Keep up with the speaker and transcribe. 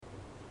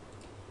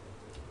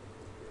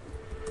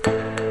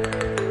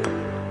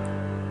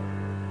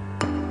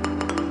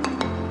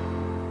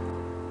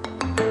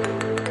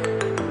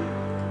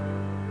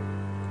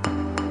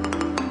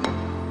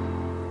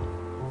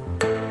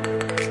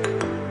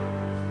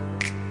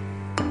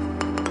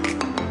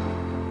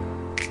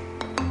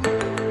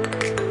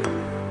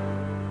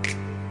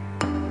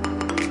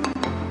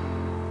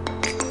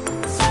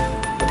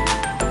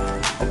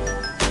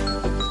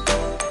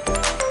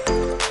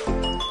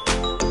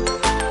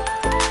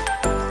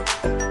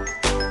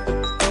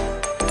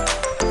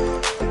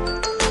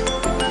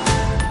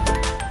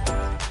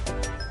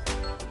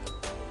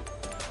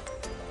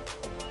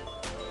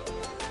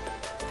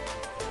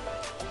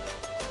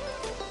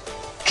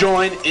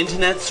Join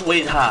internet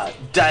sweetheart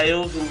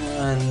Dale.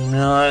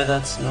 No,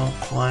 that's not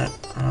quite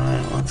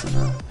right. What's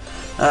enough?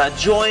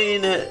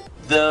 Join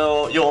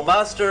your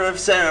master of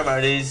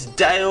ceremonies,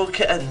 Dale.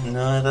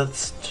 No,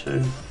 that's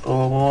too.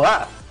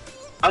 I've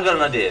got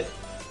an idea.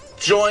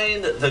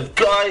 Join the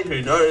guy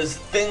who knows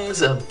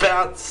things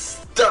about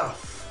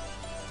stuff.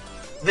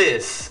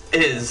 This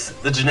is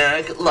the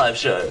Generic Live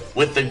Show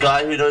with the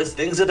guy who knows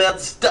things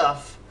about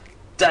stuff,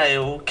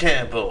 Dale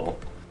Campbell.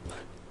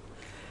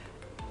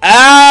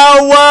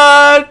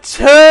 Hour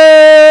 2!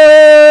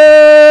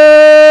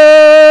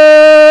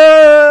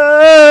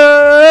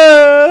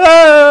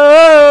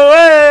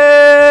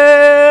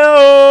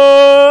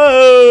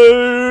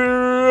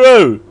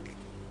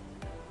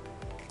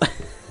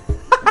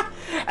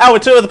 Hour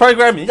 2 of the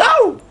program.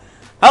 Yo!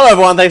 Hello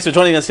everyone, thanks for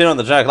joining us here on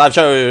the Generic Live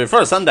Show for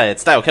a Sunday.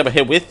 It's Dale Campbell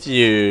here with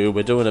you.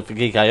 We're doing it for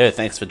Geek.io.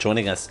 Thanks for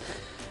joining us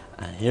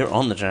here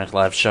on the Generic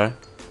Live Show.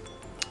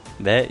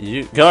 There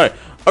you go.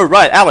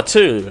 Alright, hour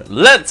 2.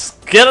 Let's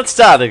get it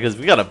started because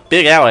we got a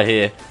big hour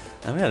here.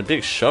 And we had a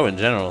big show in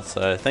general,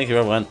 so thank you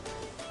everyone.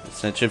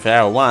 Stay tuned for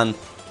hour 1.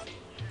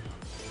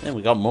 And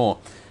we got more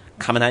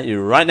coming at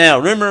you right now.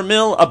 Rumor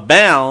mill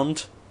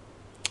abound.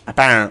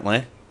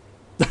 Apparently.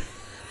 Can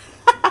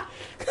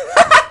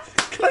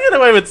I get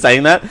away with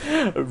saying that?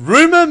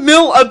 Rumor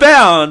mill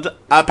abound.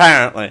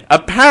 Apparently.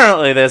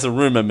 Apparently there's a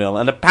rumor mill.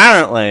 And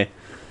apparently,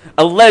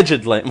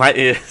 allegedly, my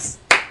ears.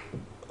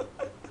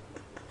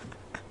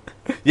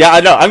 Yeah, I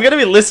know. I'm going to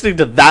be listening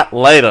to that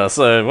later.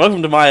 So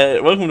welcome to my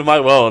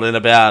world in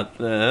about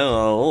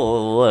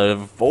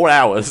 4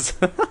 hours.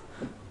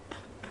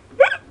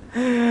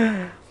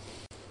 Rumor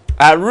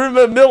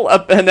mill.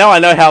 And now I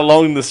know how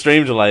long the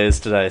stream delay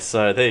is today.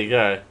 So there you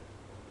go.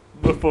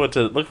 Look forward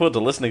to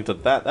listening to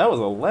that. That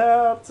was a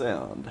loud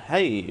sound.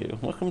 Hey,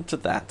 welcome to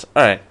that.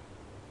 All right.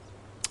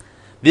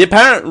 The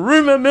apparent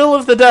rumor mill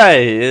of the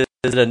day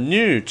is a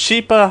new,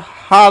 cheaper,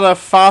 harder,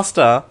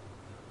 faster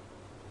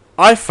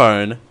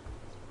iPhone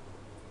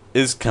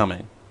is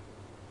coming.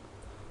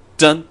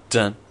 Dun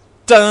dun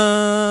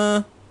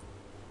dun.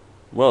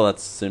 Well,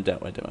 that's zoomed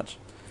out way too much.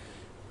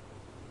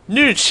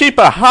 New,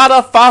 cheaper,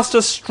 harder,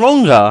 faster,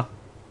 stronger.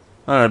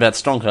 I don't know about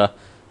stronger.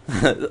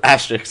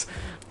 Asterisks.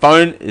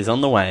 Phone is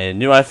on the way. A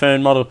new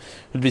iPhone model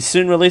will be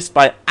soon released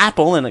by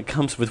Apple, and it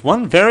comes with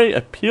one very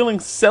appealing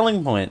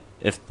selling point,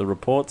 if the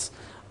reports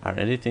are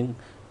anything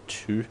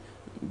to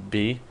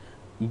be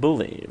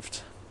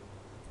believed.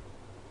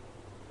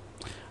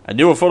 A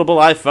new affordable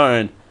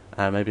iPhone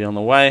may be on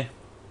the way,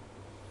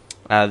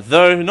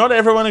 though not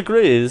everyone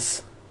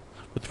agrees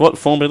with what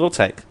form it'll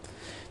take.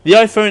 The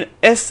iPhone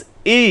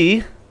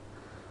SE,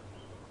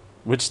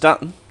 which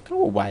go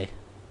away,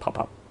 pop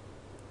up,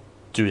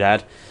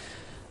 doodad.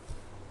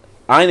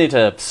 I need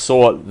to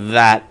sort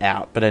that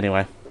out, but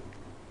anyway.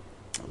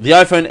 The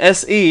iPhone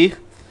SE,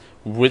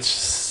 which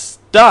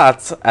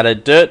starts at a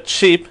dirt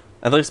cheap,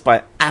 at least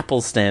by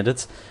Apple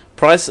standards,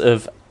 price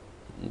of,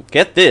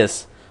 get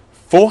this,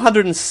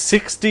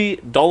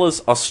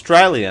 $460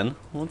 Australian.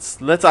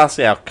 Let's ask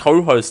our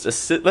co-host,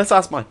 let's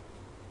ask my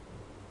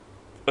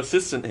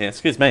assistant here,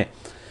 excuse me.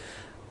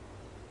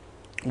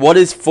 What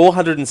is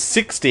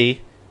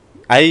 460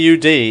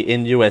 AUD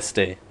in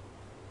USD?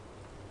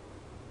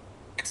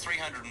 It's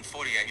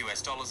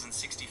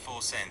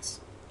 $348.64.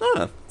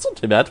 Oh, it's not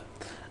too bad.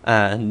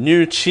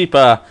 New,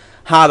 cheaper,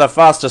 harder,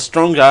 faster,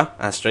 stronger,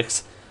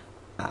 asterisks,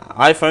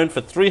 iPhone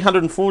for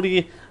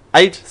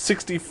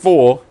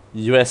 $348.64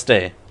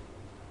 USD.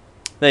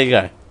 There you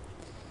go.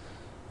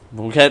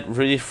 We'll get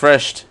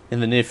refreshed in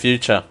the near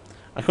future.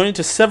 According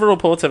to several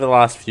reports over the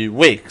last few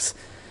weeks,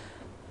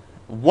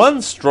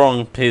 one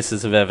strong piece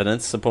of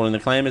evidence supporting the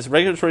claim is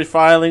regulatory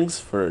filings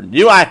for a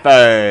new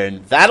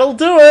iPhone. That'll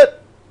do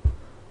it!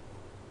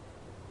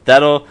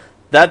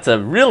 That's a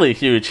really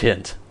huge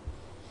hint.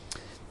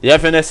 The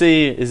iPhone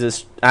SE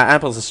is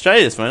Apple's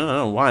Australia's phone. I don't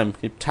know why I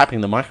keep tapping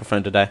the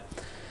microphone today.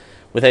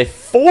 With a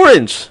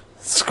 4-inch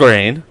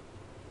screen.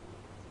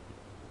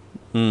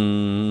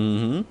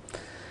 A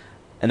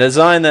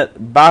design that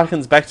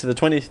harkens back to the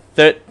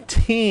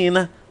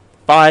 2013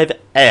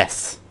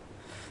 5S.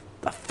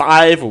 The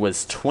 5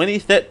 was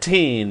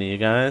 2013, you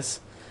guys.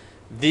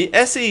 The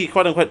SE,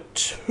 quote-unquote,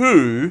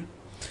 2...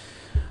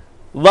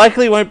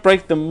 likely won't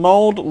break the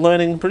mold,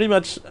 looking pretty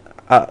much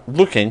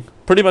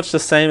the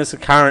same as the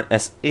current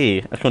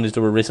SE, according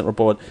to a recent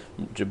report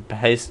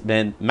based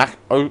on Mac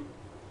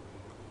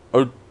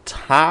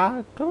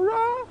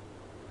Otakara.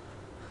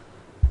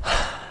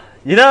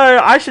 You know,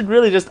 I should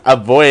really just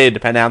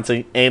avoid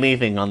pronouncing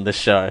anything on this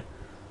show.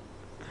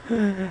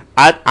 According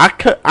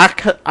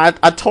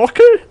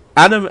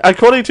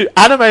to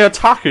Anime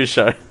Otaku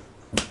Show.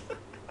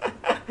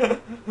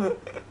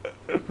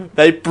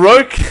 They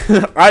broke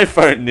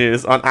iPhone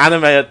news on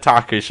Anime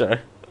Otaku Show.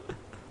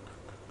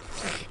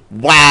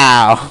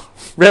 Wow.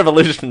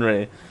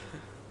 Revolutionary.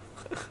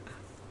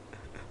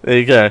 There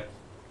you go.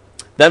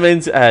 That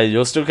means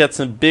you'll still get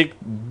some big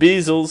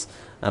bezels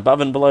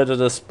above and below the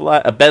display.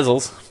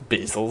 Bezels.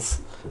 Bezels.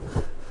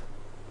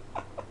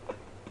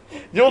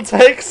 You'll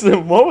take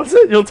some, what was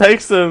it? You'll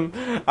take some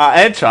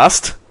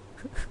antitrust.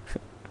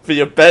 for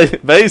your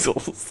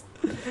basils.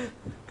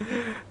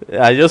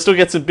 You'll still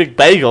get some big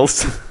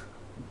bagels.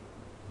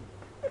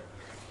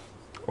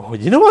 Oh,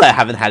 you know what I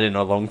haven't had in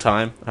a long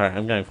time? Alright,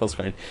 I'm going full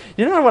screen.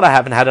 You know what I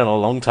haven't had in a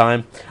long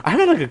time? I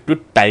haven't had a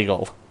good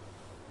bagel.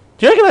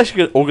 Do you reckon I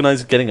should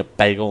organise getting a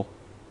bagel?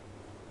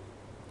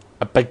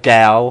 A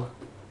bagel?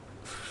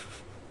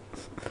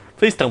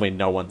 Please tell me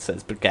no one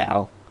says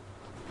bagel.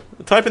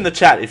 Type in the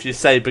chat if you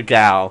say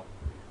bagel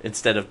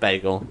instead of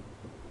bagel.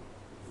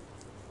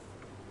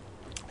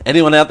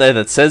 Anyone out there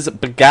that says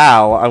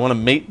bagel, I want to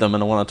meet them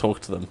and I want to talk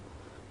to them.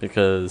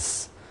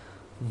 Because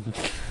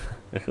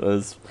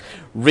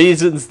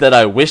reasons that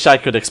I wish I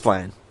could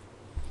explain.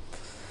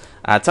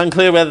 It's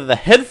unclear whether the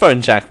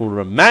headphone jack will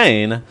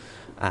remain,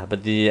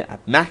 but the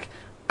Mac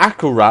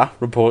Acura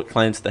report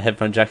claims the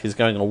headphone jack is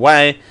going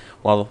away,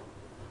 while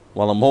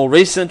a more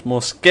recent,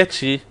 more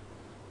sketchy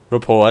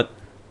report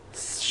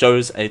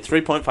shows a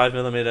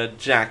 3.5mm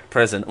jack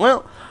present.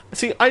 Well,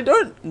 see, I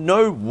don't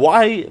know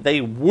why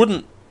they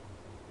wouldn't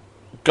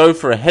go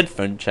for a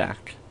headphone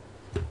jack.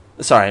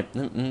 Sorry,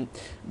 I'm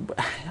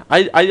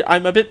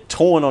a bit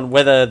torn on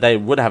whether they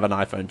would have an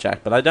iPhone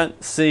jack, but I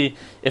don't see,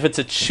 if it's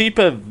a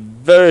cheaper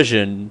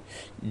version,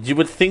 you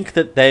would think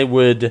that they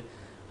would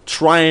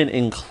try and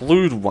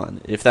include one,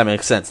 if that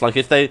makes sense. Like,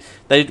 if they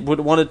would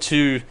wanted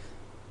to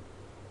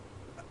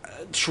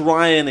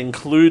try and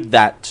include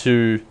that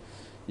to,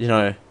 you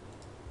know,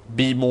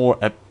 be more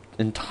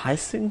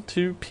enticing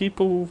to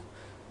people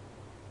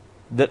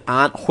that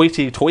aren't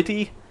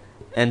hoity-toity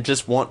and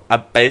just want a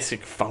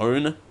basic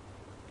phone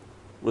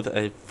with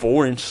a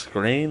 4-inch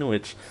screen,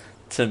 which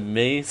to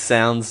me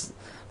sounds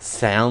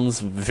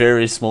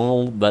very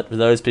small, but for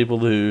those people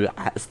who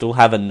still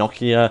have a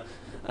Nokia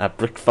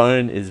brick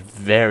phone, is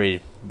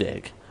very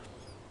big.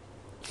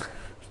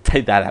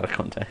 Take that out of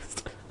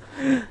context.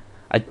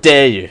 I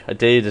dare you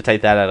to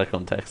take that out of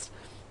context.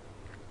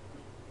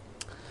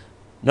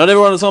 Not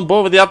everyone is on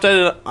board with the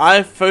updated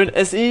iPhone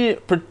SE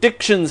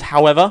predictions,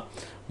 however.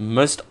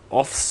 Most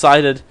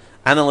off-cited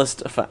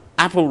analyst for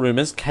Apple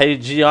rumors,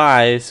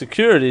 KGI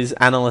Securities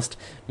analyst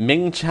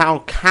Ming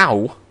Chao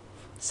Kao,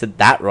 said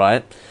that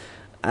right,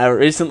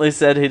 recently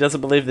said he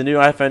doesn't believe the new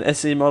iPhone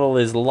SE model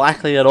is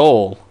likely at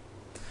all.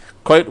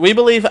 Quote, "We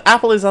believe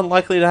Apple is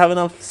unlikely to have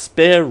enough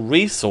spare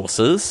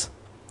resources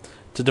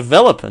to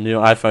develop a new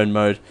iPhone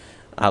mode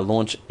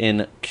launch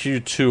in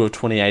Q2 of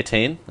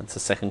 2018. That's the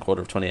second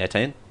quarter of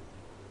 2018,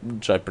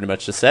 which I pretty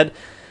much just said.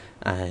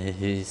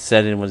 He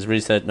said in his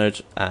research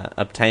note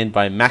obtained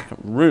by Mac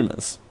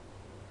Rumors.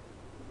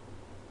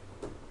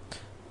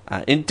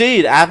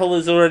 Indeed, Apple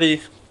is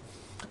already...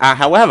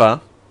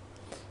 however,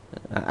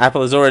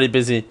 Apple is already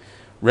busy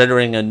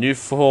rendering a new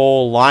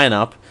fall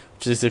lineup,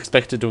 which is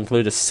expected to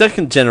include a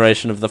second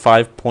generation of the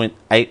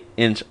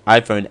 5.8-inch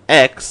iPhone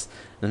X,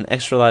 and an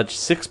extra-large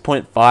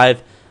 6.5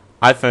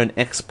 iPhone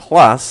X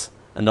Plus,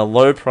 and a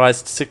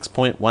low-priced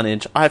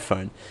 6.1-inch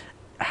iPhone.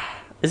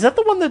 Is that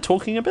the one they're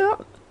talking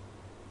about?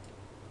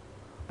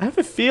 I have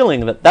a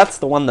feeling that that's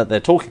the one that they're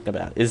talking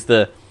about. Is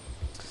the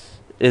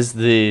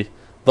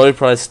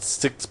low-priced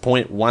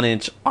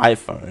 6.1-inch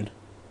iPhone.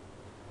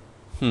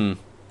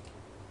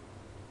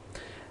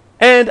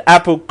 And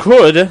Apple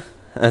could,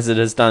 as it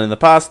has done in the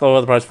past, lower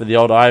the price for the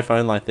older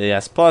iPhone like the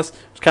S Plus,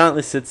 which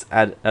currently sits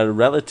at a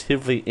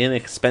relatively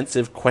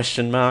inexpensive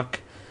question mark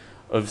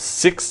of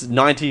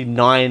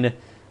 $699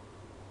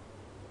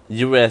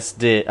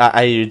 USD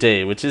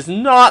AUD, which is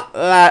not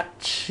that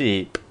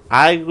cheap.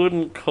 I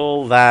wouldn't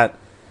call that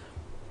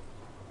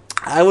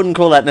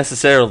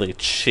necessarily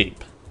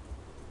cheap.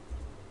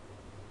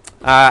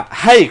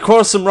 Hey,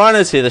 Chorus some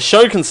Rhinos here. The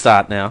show can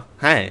start now.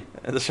 Hey,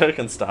 the show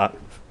can start.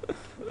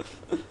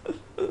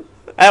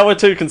 Hour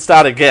 2 can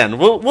start again.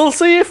 We'll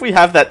see if we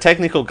have that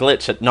technical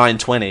glitch at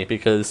 9:20,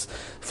 because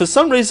for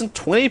some reason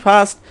 20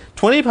 past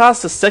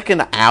the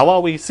second hour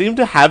we seem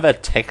to have a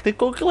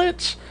technical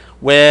glitch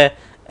where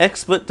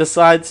XSplit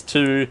decides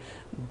to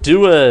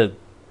do an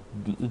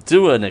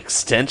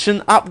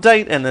extension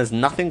update and there's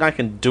nothing I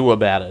can do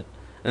about it.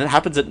 And it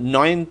happens at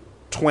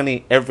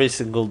 9:20 every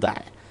single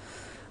day.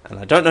 And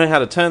I don't know how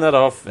to turn that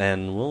off,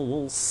 and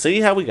we'll see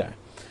how we go.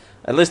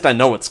 At least I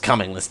know it's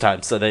coming this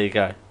time, so there you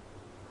go.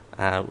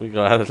 We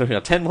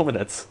got 10 more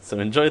minutes, so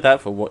enjoy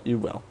that for what you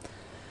will.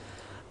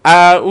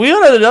 We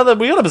got a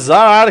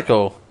bizarre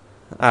article.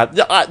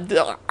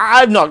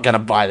 I'm not gonna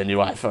buy the new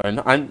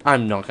iPhone.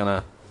 I'm not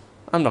gonna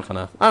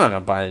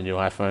buy the new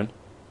iPhone.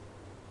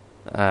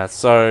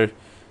 So,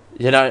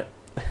 you know,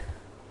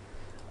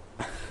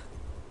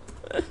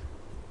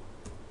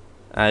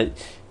 I'm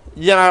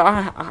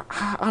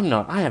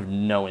not. I have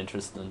no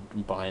interest in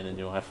buying a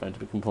new iPhone, to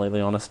be completely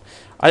honest.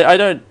 I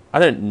don't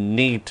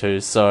need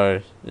to.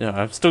 So, you know,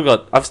 I've still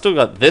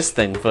got this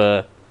thing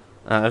for.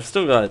 I've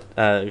still got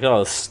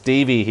a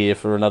Stevie here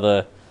for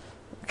another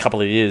couple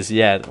of years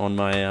yet on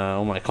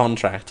my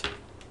contract.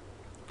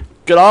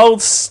 Good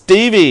old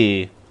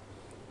Stevie,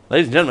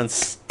 ladies and gentlemen.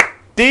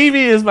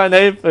 Stevie is my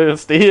name for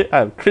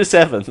Chris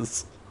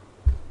Evans.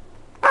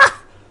 I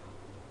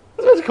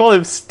was supposed to call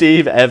him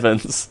Steve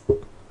Evans.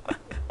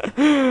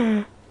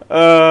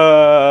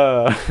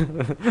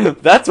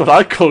 That's what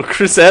I call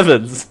Chris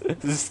Evans.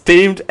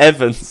 Steamed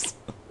Evans.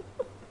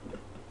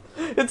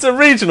 It's a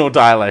regional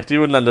dialect, you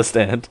wouldn't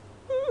understand.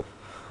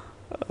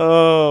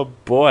 Oh,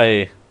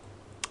 boy.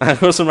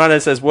 Wilson Rhino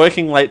says,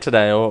 working late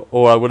today,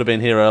 or I would have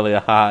been here earlier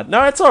hard.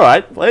 No, it's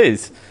alright,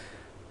 please.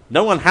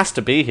 No one has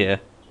to be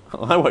here.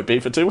 I won't be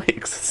for 2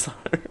 weeks, so...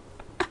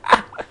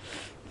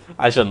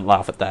 I shouldn't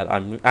laugh at that.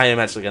 I am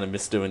actually going to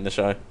miss doing the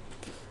show.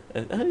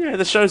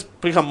 The show's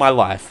become my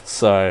life,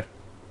 so...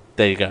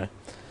 There you go.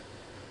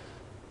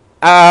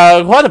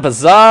 Quite a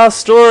bizarre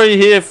story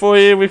here for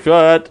you. We've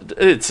got...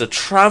 It's a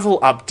travel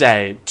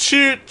update.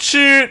 Choot,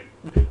 choot!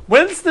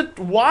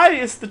 Why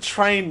is the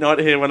train not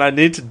here when I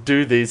need to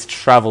do these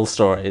travel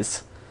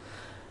stories?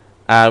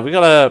 We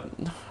gotta...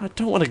 I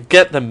don't want to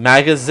get the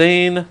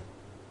magazine.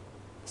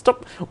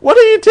 Stop. What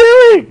are you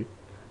doing?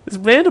 This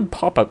random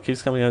pop-up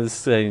keeps coming over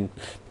saying,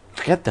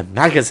 get the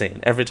magazine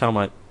every time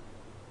I...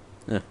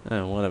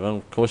 whatever.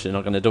 Of course you're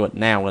not going to do it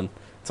now when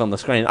it's on the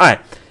screen.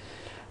 Alright.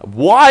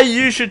 Why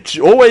you should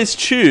always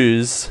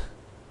choose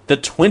the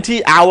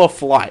 20-hour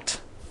flight.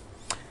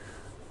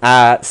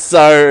 I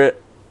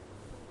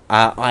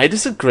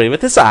disagree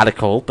with this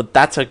article, but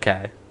that's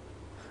okay.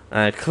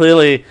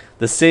 Clearly,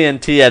 the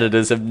CNT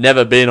editors have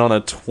never been on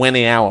a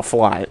 20-hour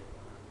flight.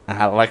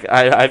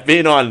 I've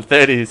been on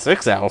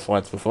 36-hour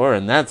flights before,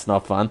 and that's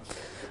not fun.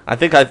 I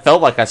think I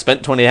felt like I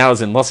spent 20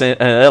 hours in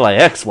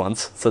LAX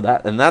once, so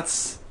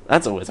that's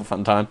always a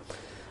fun time.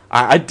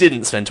 I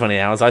didn't spend 20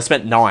 hours. I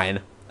spent 9.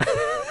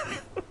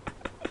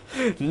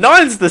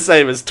 9's the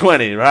same as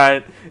 20,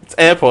 right? It's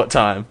airport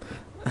time.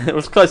 It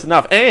was close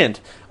enough, and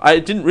I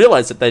didn't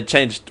realize that they'd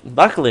changed.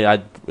 Luckily,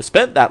 I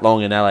spent that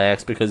long in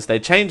LAX because they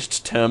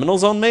changed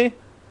terminals on me.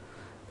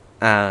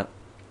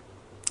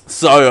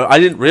 So I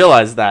didn't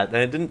realize that.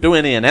 They didn't do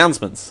any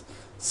announcements.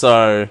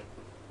 So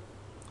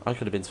I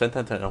could have been spent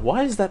that time.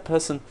 Why is that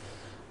person...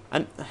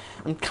 I'm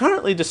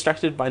currently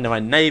distracted by my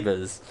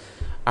neighbors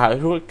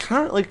who are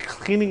currently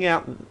cleaning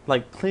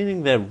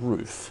their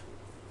roof.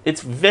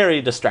 It's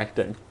very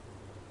distracting.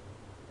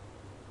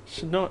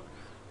 Should not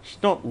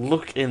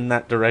look in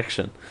that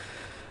direction.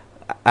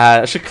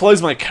 I should close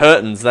my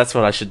curtains. That's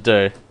what I should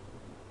do.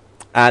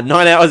 9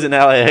 hours in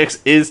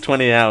LAX is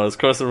 20 hours.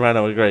 Course of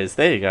Rhino agrees.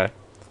 There you go.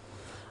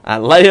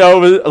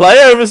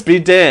 Layovers be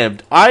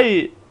damned.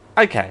 I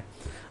like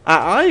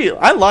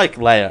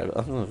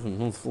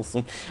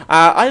layovers.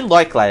 I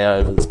like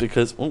layovers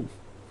because I'm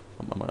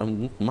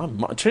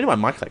treating my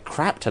mic like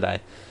crap today.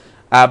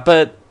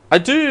 But I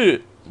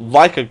do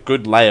like a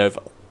good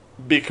layover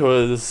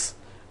because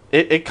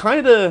it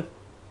kind of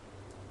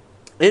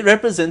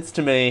represents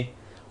to me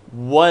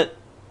what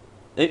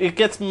it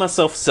gets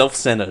myself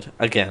self-centered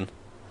again,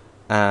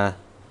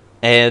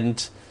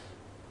 and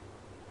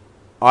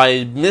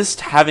I missed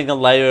having a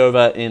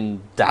layover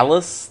in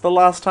Dallas the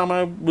last time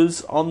I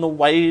was on the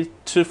way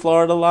to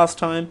Florida last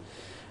time.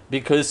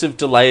 Because of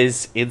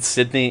delays in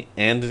Sydney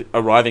and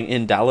arriving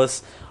in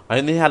Dallas, I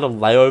only had a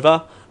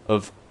layover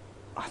of,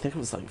 I think it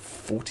was like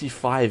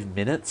 45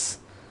 minutes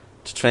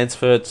to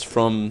transfer it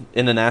from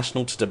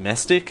international to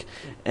domestic.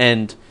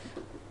 And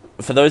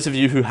for those of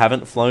you who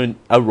haven't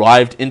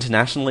arrived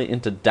internationally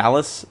into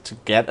Dallas to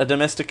get a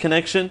domestic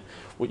connection,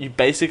 what you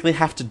basically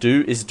have to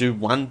do is do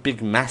one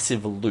big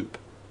massive loop.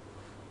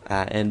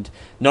 And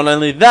not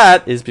only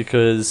that is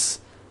because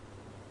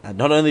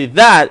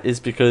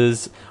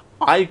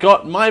I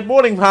got my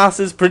boarding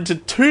passes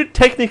printed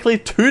technically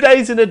 2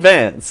 days in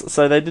advance,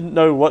 so they didn't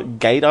know what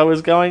gate I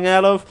was going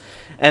out of,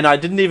 and I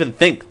didn't even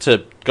think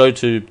to go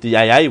to the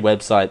AA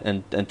website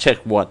and check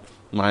what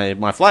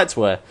my flights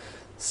were.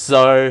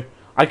 So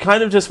I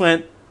kind of just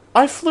went,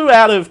 I flew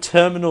out of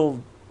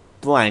terminal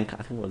blank, I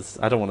think it was,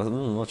 I don't want to,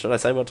 what should I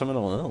say about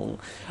terminal?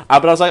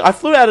 But I was like, I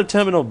flew out of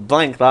terminal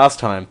blank last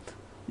time.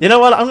 You know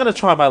what, I'm going to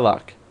try my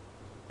luck.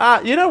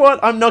 You know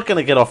what? I'm not going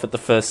to get off at the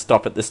first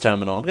stop at this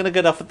terminal. I'm going to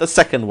get off at the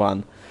second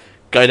one.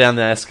 Go down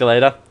the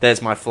escalator.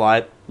 There's my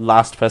flight.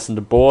 Last person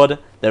to board.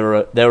 They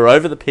were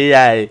over the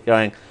PA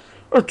going,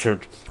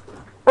 attention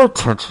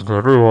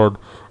everyone.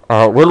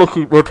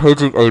 We're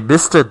paging a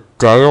Mr.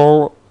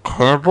 Dale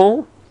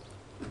Campbell.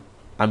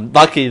 I'm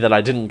lucky that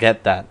I didn't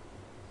get that.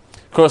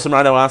 Of course,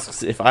 Rhino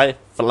asks if I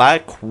fly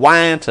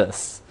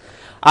Qantas.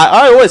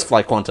 I always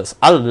fly Qantas.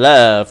 I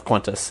love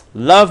Qantas.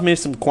 Love me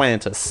some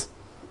Qantas.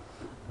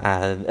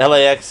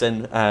 LAX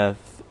and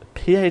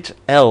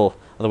PHL are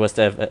the worst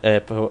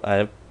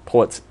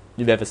airports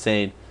you've ever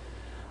seen.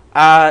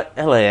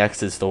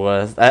 LAX is the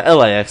worst.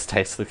 LAX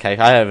takes the cake.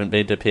 I haven't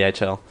been to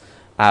PHL,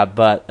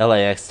 but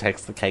LAX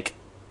takes the cake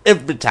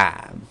every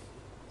time.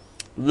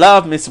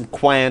 Love me some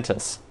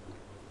Qantas.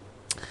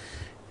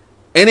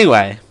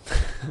 Anyway,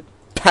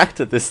 back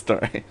to this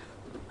story.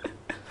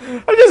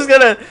 I'm just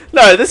gonna...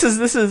 No, this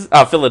is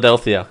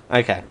Philadelphia.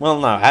 Okay, well,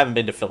 no, I haven't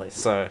been to Philly,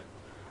 so...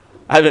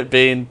 I haven't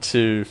been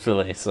to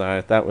Philly,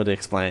 so that would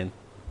explain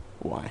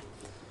why.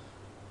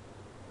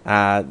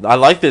 I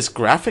like this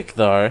graphic,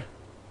 though.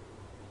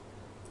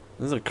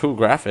 This is a cool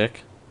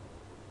graphic.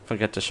 If I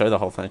get to show the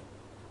whole thing.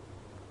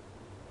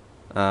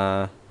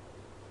 There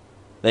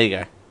you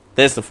go.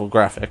 There's the full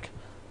graphic.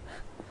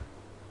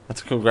 That's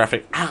a cool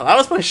graphic. Ow, that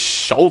was my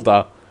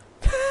shoulder.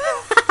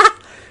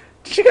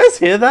 Did you guys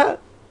hear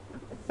that?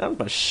 That was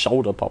my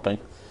shoulder popping.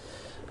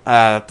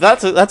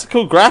 That's a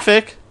cool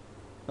graphic.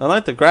 I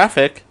like the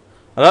graphic.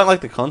 I don't like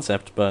the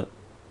concept, but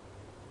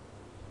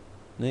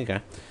there you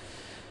go.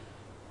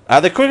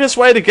 The quickest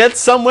way to get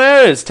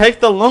somewhere is take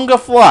the longer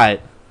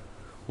flight.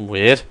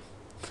 Weird.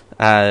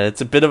 It's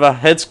a bit of a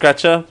head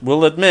scratcher,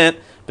 we'll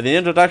admit, but the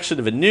introduction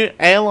of a new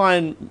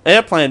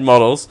airplane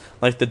models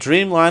like the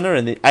Dreamliner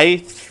and the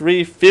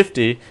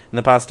A350 in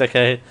the past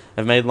decade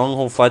have made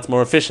long-haul flights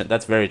more efficient.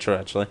 That's very true,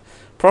 actually.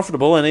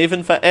 Profitable and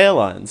even for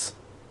airlines.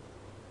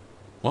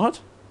 What?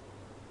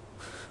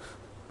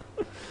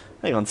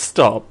 Hang on,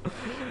 stop.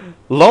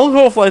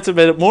 Long-haul flights have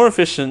made it more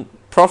efficient,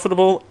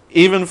 profitable,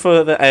 even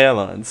for the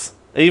airlines.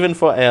 Even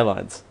for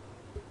airlines.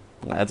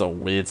 That's a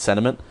weird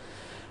sentiment.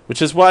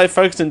 Which is why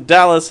folks in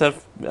Dallas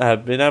have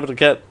been able to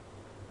get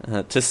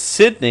to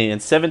Sydney in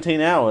 17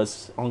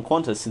 hours on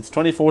Qantas since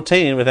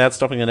 2014 without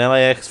stopping in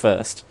LAX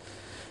first.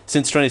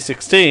 Since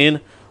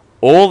 2016,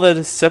 all that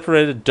has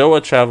separated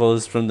Doha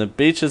travellers from the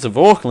beaches of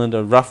Auckland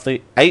are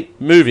roughly 8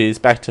 movies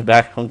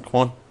back-to-back on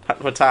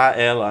Qatar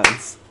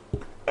Airlines.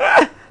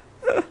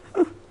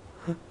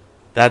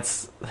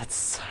 That's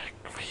so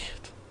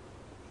weird.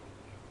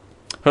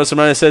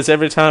 Rosamona says,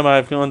 every time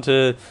I've gone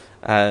to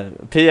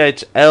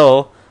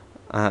PHL,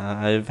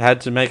 I've had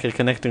to make a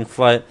connecting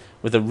flight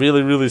with a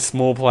really, really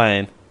small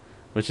plane,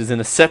 which is in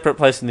a separate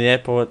place in the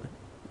airport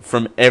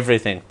from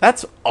everything.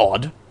 That's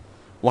odd.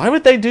 Why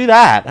would they do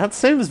that? That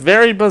seems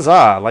very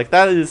bizarre. Like,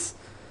 that is...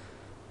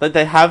 Like,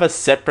 they have a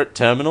separate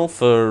terminal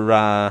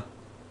for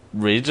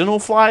regional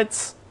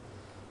flights?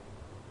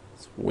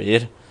 It's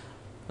weird.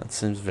 That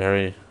seems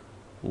very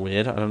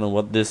weird. I don't know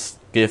what this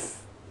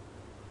GIF...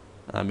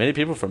 many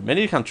people from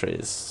many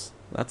countries.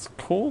 That's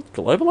called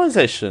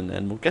globalization,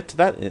 and we'll get to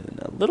that in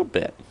a little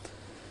bit.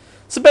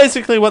 So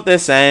basically what they're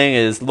saying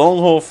is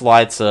long-haul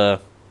flights are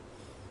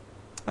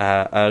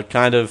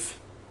kind of,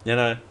 you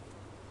know...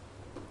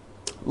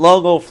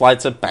 Long-haul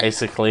flights are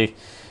basically,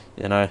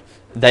 you know,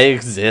 they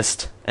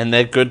exist, and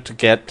they're good to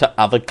get to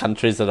other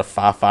countries that are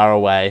far, far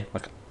away.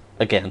 Like,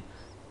 again,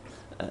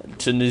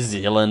 to New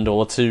Zealand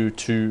or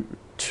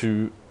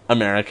to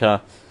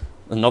America.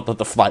 Not that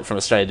the flight from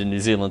Australia to New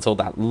Zealand's all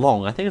that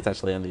long. I think it's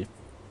actually only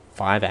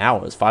 5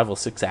 hours, 5 or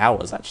 6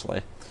 hours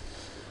actually.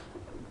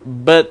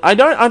 But I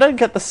don't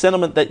get the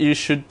sentiment that you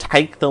should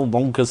take the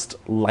longest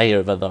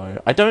layover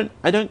though. I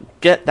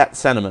don't get that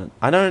sentiment.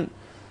 I don't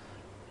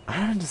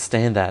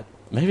understand that.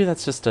 Maybe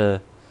that's just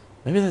a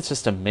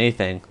me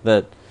thing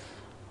that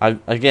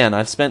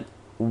I've spent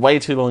way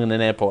too long in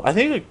an airport. I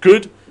think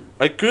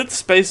a good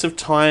space of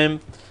time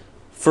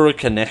for a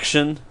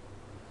connection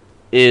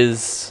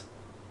is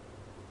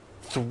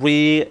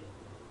 3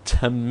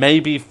 to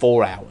maybe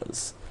 4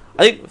 hours.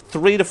 I think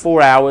 3 to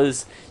 4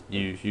 hours,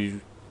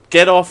 you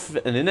get off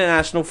an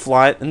international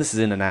flight, and this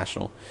is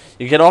international.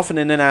 You get off an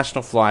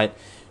international flight,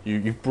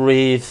 you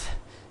breathe,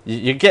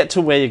 you get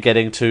to where you're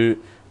getting to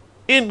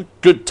in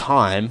good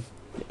time,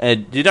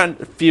 and you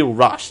don't feel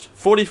rushed.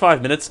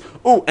 45 minutes.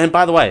 Oh, and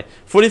by the way,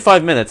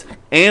 45 minutes,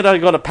 and I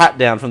got a pat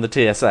down from the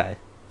TSA.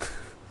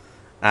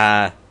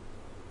 I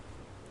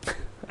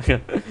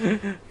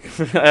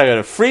got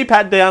a free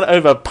pat down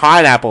over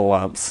pineapple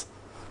lumps.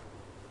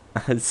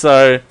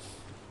 So,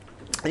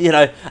 you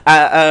know,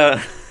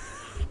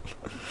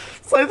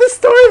 so the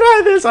story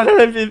behind this, I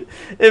don't know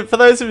if for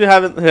those of you who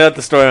haven't heard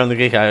the story on the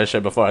Geek IO show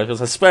before,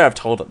 because I swear I've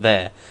told it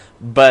there,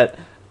 but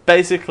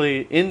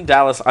basically in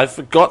Dallas, I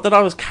forgot that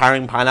I was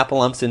carrying pineapple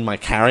lumps in my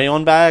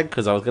carry-on bag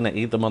because I was going to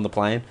eat them on the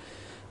plane,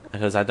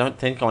 because I don't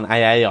think on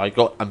AA I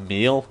got a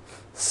meal,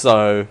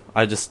 so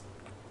I just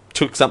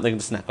took something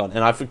to snack on,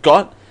 and I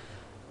forgot.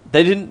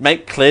 They didn't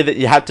make clear that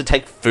you had to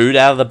take food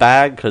out of the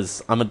bag,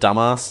 because I'm a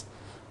dumbass.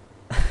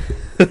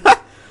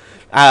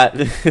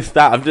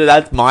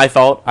 That's my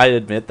fault, I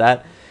admit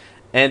that.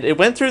 And it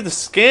went through the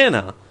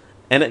scanner,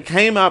 and it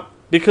came up,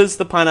 because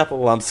the pineapple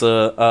lumps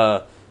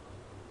are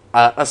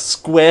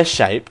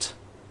square-shaped,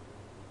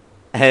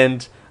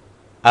 and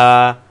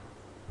about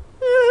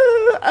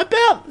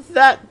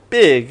that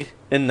big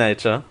in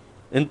nature,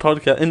 in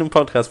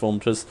podcast form,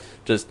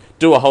 just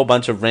do a whole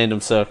bunch of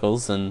random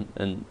circles and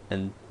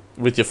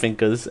with your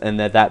fingers, and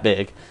they're that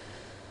big.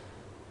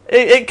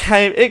 It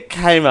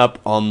came up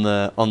on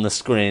the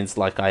screens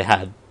like I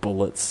had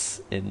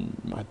bullets in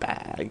my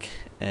bag,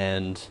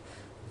 and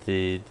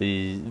the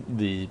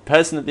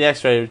person at the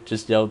X-ray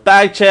just yelled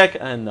bag check,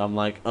 and I'm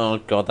like, oh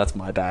god, that's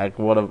my bag.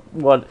 What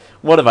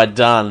have I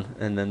done?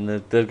 And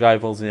then the guy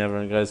pulls me over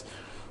and goes,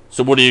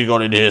 so what are you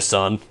got in here,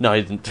 son? No,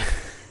 he didn't.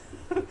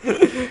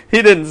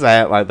 He didn't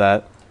say it like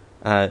that.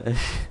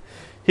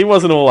 He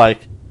wasn't all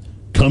like,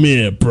 come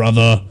here,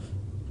 brother.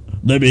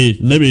 Let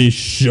me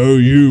show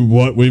you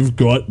what we've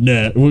got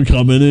next. We're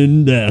coming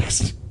in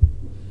next.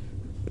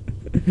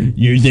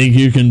 You think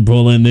you can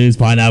pull in these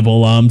pineapple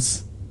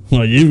lumps?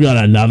 Well, you've got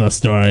another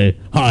story.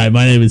 Hi,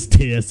 my name is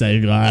TSA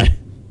Guy.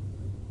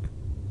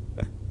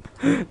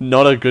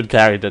 Not a good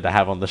character to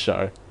have on the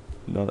show.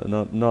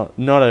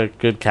 Not a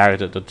good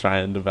character to try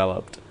and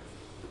develop.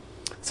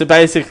 So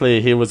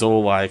basically, he was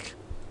all like,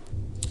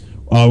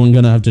 "Oh, I'm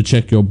gonna have to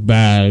check your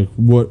bag.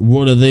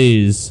 What are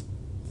these?"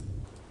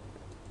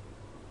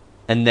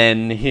 and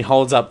then he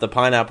holds up the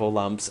pineapple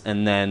lumps,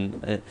 and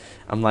then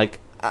I'm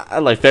like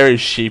very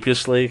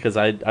sheepishly, because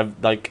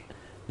I've like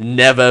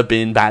never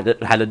been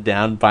patted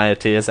down by a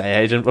TSA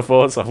agent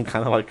before, so I'm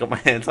kind of like got my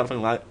hands up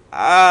and like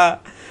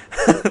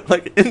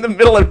like in the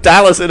middle of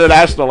Dallas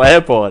International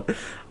Airport.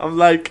 I'm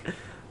like,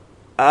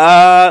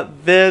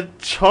 they're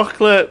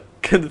chocolate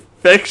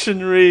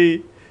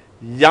confectionery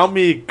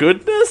yummy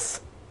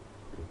goodness.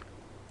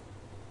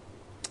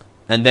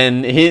 And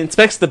then he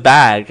inspects the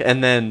bag,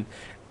 and then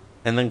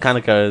kind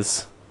of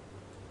goes,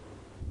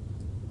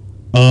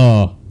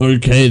 "Oh,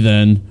 okay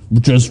then.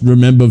 Just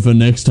remember for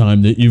next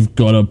time that you've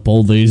got to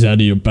pull these out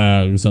of your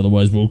bags,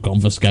 otherwise we'll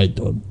confiscate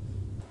them."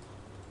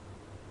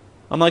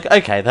 I'm like,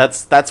 okay,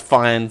 that's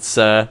fine,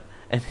 sir.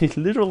 And he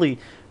literally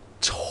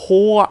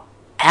tore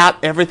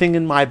out everything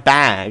in my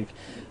bag.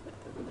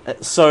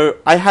 So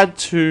I had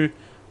to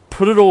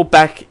put it all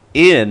back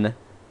in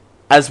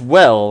as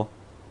well,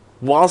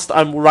 whilst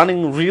I'm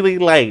running really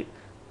late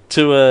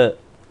to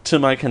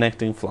my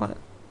connecting flight.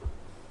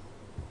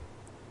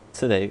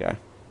 So there you go.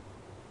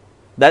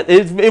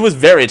 It was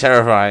very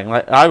terrifying.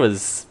 Like, I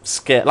was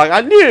scared. Like, I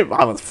knew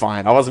I was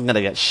fine. I wasn't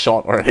gonna get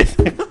shot or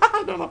anything.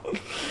 I don't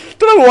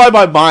know why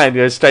my mind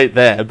goes straight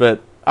there,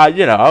 but I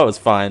was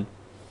fine.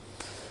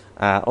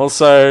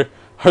 Also,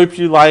 hope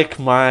you like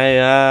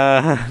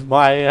my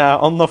my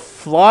on the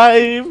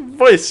fly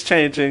voice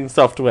changing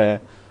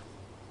software.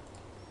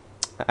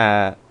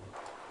 Hope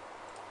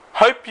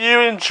you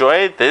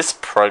enjoyed this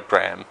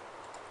program.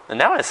 And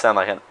now I sound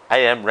like an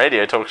AM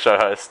radio talk show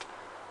host.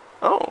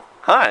 Oh,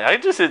 hi, I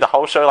just did the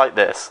whole show like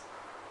this.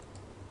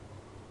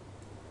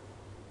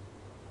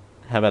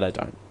 How about I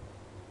don't?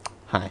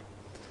 Hi.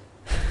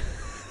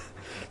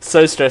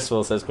 So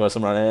stressful, says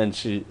Corsamrana, and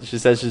she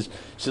says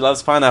she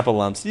loves pineapple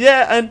lumps.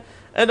 Yeah,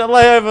 and a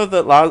layover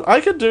that lasts.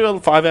 I could do a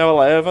 5-hour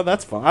layover.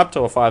 That's fine. Up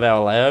to a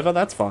 5-hour layover.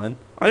 That's fine.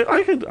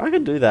 I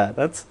could do that.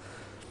 That's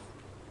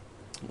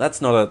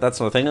not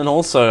a thing. And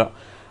also,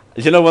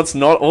 you know what's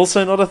not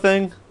a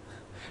thing?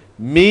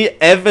 Me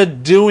ever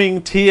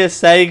doing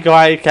TSA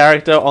guy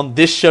character on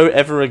this show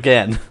ever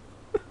again.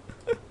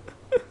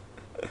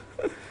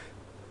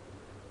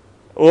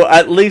 Or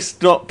at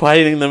least not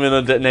painting them in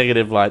a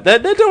negative light. They're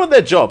doing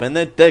their job, and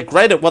they're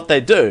great at what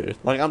they do.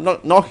 Like, I'm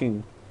not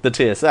knocking the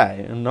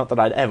TSA, and not that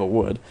I'd ever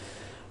would.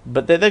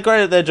 But they're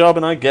great at their job,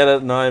 and I get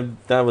it, and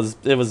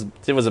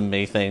it was a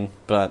me thing,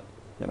 but,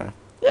 yeah,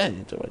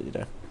 you do what you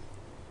do.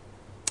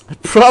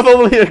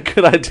 Probably a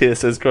good idea,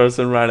 says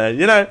Corson Rhino.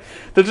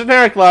 The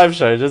generic live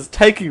show, just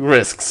taking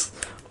risks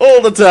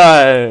all the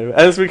time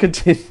as we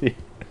continue.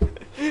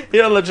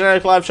 Here on the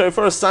generic live show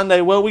for a Sunday,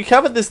 well, we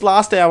covered this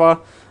last hour.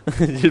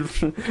 You'll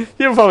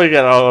probably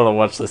get on to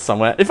watch this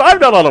somewhere. If I'm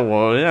not on a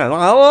wall,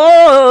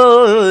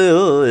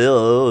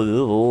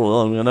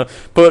 I'm gonna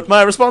put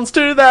my response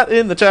to that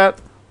in the chat.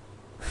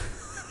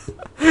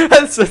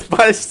 That's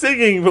my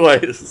singing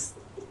voice.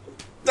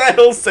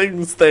 Dale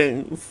sings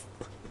things.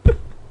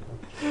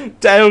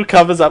 Dale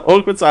covers up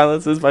awkward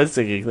silences by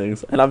singing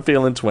things, and I'm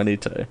feeling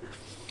 22.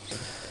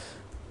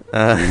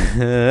 Alright,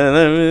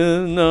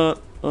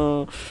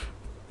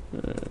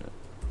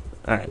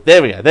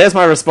 there we go. There's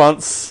my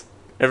response.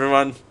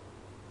 Everyone,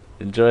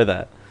 enjoy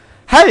that.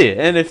 Hey,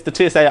 and if the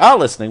TSA are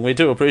listening, we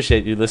do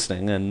appreciate you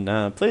listening,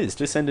 and please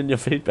do send in your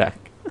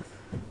feedback.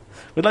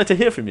 We'd like to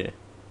hear from you.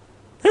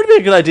 It would be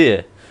a good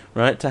idea,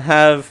 right, to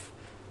have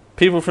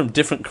people from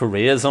different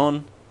careers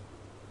on,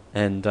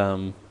 and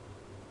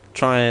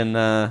try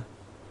and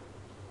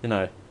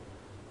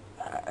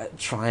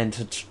trying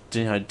to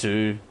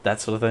do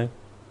that sort of thing.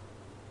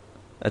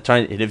 Try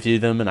and interview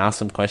them and ask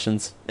them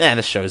questions. Yeah,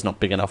 this show's not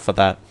big enough for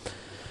that.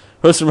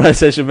 Host from my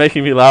session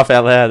making me laugh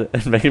out loud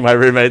and making my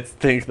roommates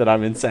think that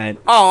I'm insane.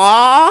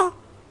 Aww!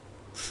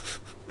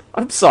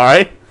 I'm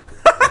sorry.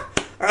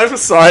 I'm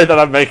sorry that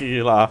I'm making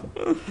you laugh.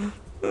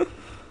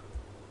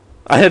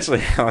 I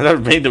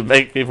don't mean to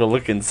make people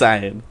look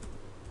insane.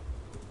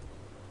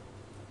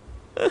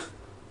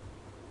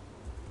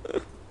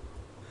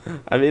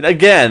 I mean,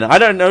 again, I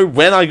don't know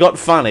when I got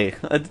funny.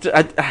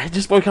 I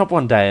just woke up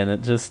one day and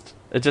it just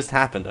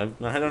happened.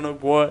 I don't know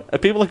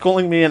what. People are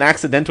calling me an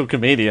accidental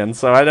comedian,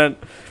 so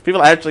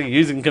people are actually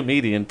using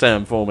comedian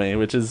term for me,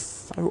 which is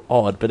so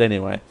odd, but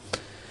anyway.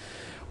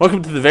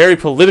 Welcome to the very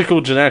political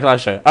Generic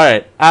Live Show.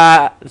 Alright,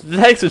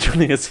 thanks for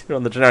joining us here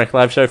on the Generic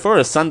Live Show for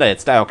a Sunday.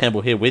 It's Dale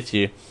Campbell here with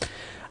you.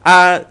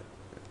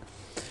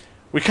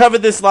 We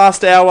covered this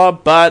last hour,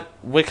 but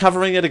we're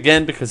covering it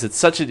again because it's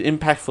such an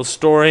impactful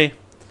story.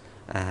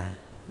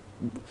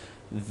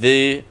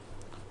 The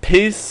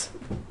piece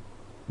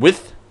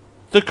with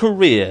the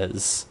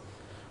careers.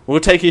 We'll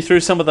take you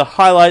through some of the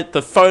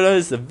the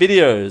photos, the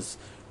videos.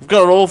 We've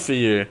got it all for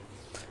you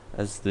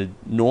as the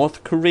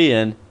North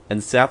Korean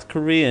and South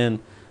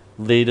Korean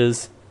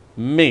leaders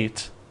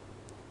meet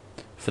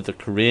for the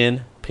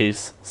Korean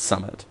Peace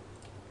Summit.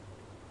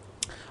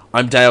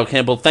 I'm Dale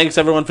Campbell. Thanks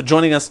everyone for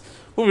joining us.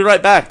 We'll be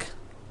right back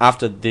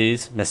after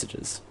these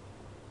messages.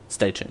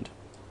 Stay tuned.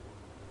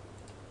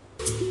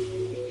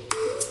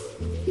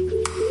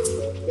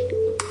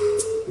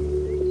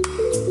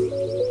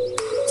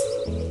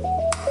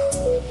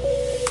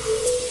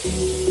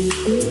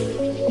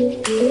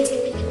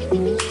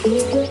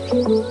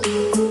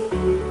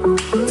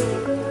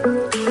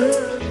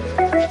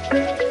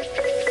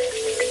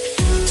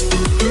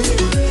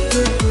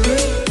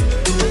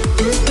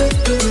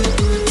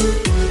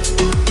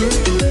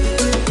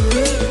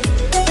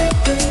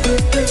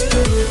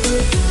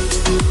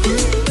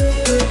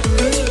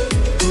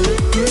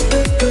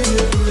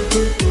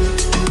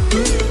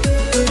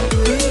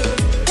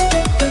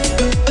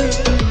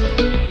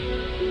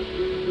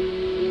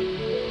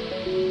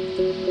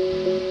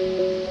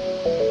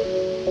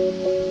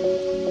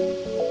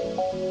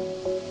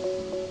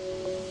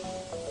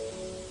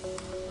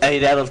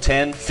 Eight out of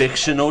 10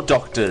 fictional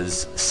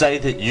doctors say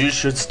that you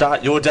should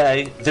start your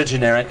day the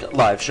generic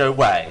live show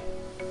way.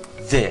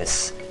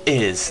 This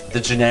is the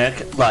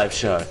generic live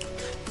show.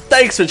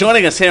 Thanks for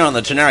joining us here on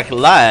the Generic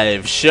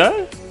Live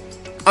Show.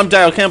 I'm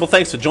Dale Campbell.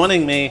 Thanks for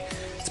joining me.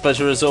 It's a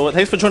pleasure as always.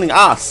 Thanks for joining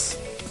us.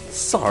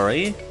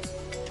 Sorry.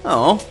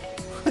 Oh,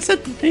 I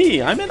said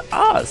me. I meant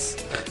us.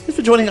 Thanks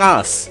for joining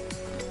us.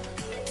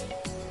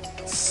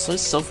 So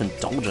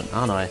self-indulgent,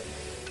 aren't I?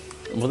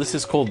 Well, this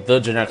is called The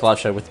Generic Live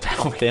Show with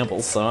Dale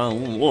Campbell, so...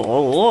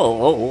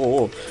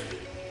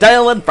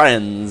 Dale and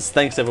friends,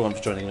 thanks everyone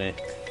for joining me.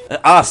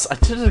 Us, I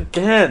did it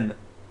again!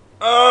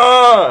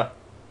 Why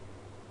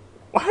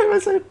am I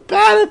so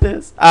bad at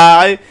this?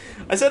 I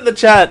said in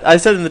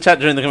the chat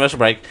during the commercial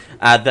break,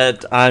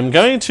 that I'm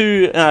going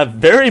to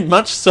very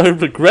much so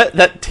regret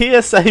that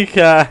TSA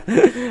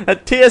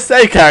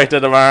character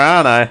tomorrow,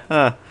 aren't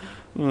I?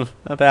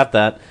 About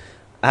that.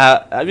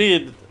 I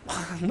mean...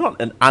 not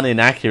an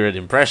inaccurate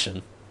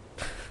impression.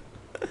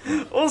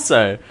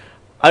 Also,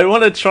 I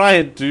want to try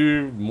and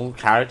do more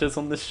characters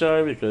on this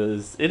show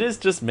because it is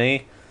just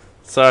me.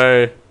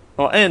 So,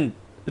 and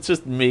it's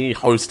just me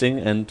hosting,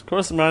 and of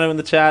course Rhino in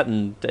the chat,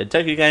 and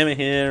Deku Gamer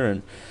here,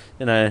 and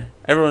you know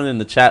everyone in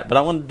the chat. But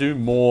I want to do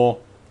more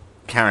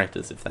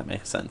characters, if that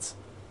makes sense.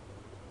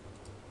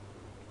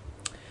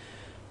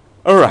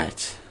 All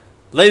right,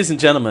 ladies and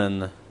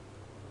gentlemen.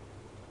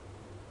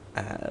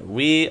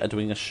 We are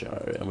doing a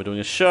show, and we're doing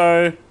a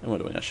show, and we're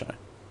doing a show.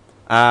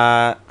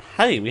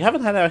 Hey, we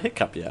haven't had our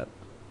hiccup yet.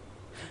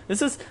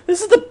 This is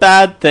the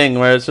bad thing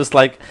where it's just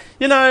like,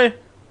 you know,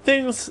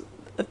 things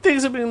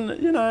have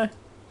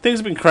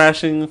been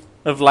crashing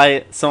of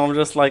late, so I'm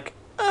just like,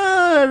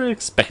 I'm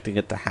expecting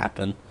it to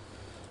happen.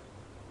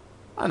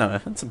 I know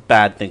it's a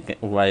bad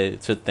way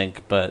to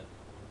think, but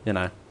you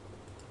know,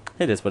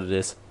 it is what it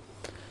is.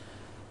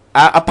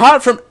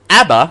 Apart from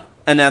ABBA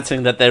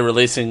announcing that they're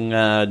releasing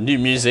new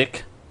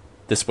music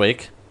this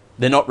week.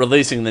 They're not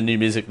releasing the new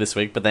music this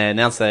week, but they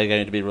announced they're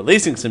going to be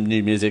releasing some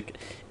new music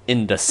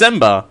in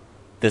December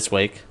this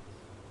week.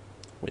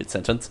 Weird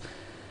sentence.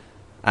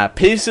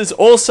 Peace is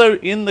also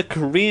in the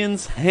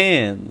Koreans'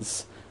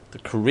 hands. The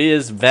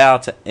Koreans vow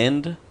to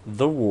end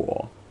the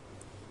war.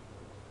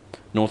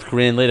 North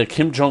Korean leader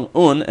Kim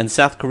Jong-un and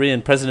South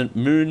Korean President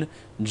Moon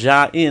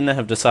Jae-in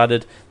have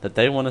decided that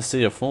they want to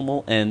see a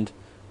formal end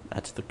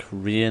to the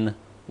Korean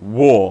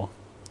War.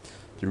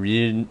 The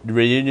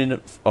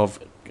reunion of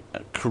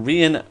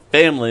Korean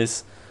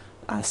families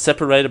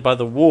separated by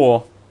the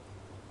war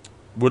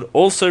would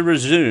also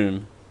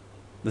resume,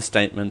 the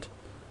statement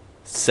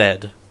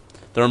said.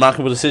 The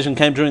remarkable decision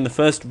came during the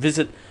first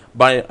visit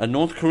by a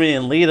North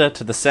Korean leader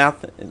to the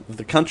south of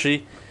the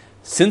country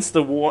since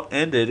the war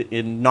ended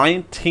in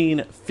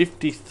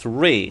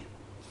 1953.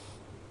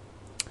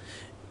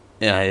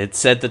 It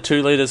said the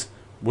two leaders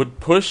would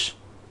push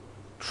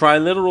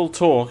trilateral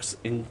talks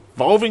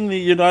involving the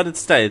United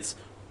States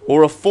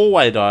or a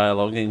four-way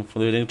dialogue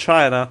including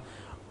China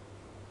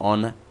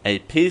on a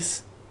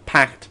peace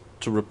pact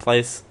to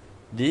replace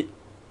the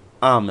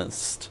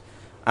armistice.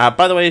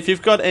 By the way, if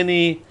you've got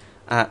any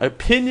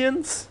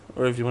opinions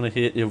or if you want to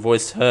hear your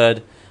voice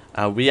heard,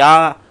 we've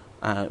got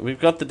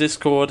the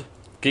Discord,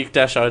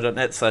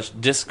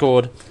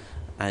 geek-o.net/Discord.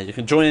 You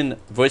can join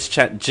Voice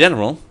Chat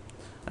General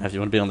if you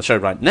want to be on the show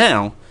right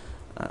now,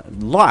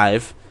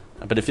 live.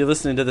 But if you're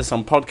listening to this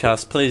on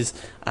podcast, please,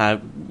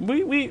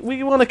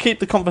 we want to keep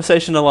the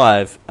conversation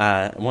alive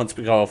once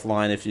we go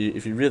offline. If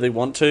you really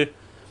want to,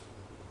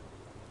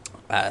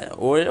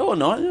 or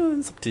not,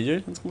 it's up to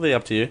you. It's completely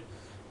up to you.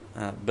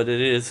 But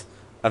it is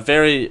a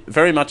very,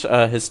 very much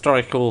a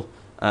historical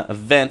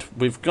event.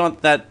 We've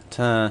got that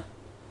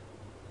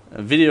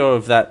video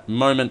of that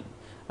moment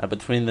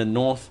between the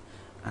North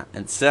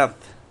and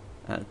South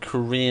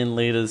Korean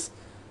leaders.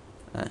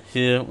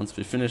 Here, once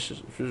we finish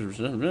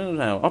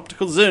our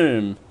optical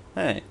zoom.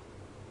 Hey,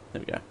 there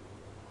we go.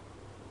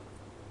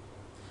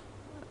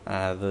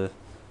 The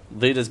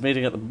leaders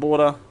meeting at the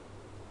border,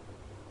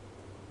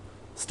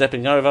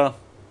 stepping over.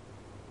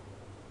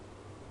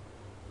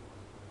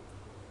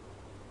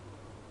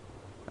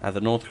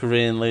 The North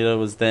Korean leader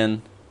was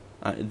then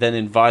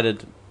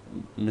invited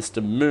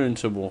Mr. Moon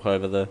to walk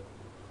over the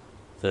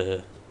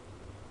the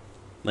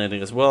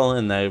landing as well,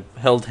 and they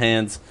held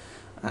hands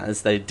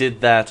as they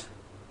did that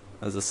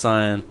as a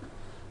sign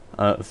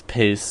of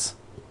peace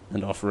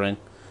and offering.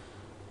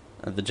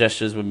 The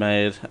gestures were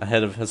made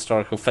ahead of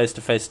historical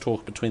face-to-face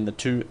talk between the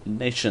two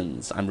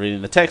nations. I'm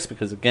reading the text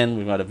because, again,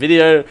 we've got a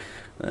video,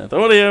 the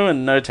audio,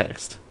 and no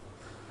text.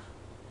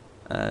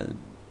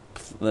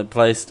 They're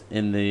placed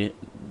in the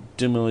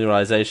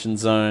demilitarization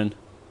zone.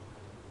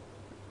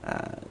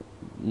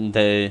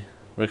 They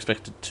were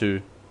expected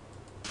to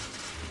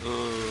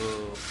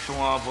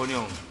평화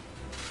번영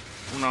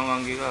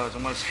운항관계가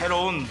정말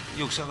새로운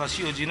역사가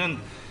씌워지는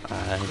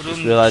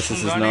그런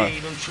순간에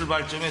이런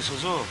출발점에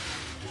서서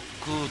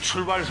그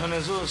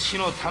출발선에서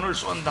신호탄을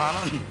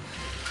쏜다는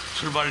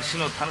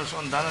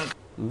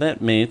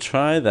Let me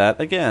try that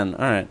again.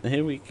 Alright,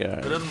 here we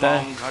go.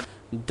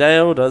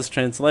 Dale does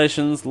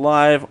translations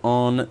live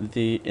on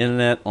the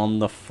internet on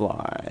the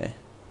fly.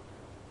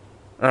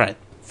 Alright,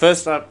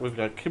 first up we've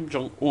got Kim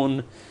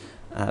Jong-un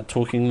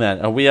talking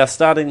that we are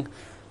starting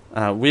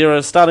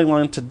a starting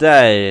line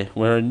today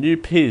where a new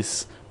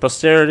peace,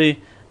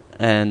 prosperity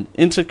and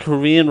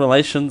inter-Korean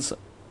relations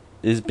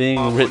is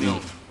being written.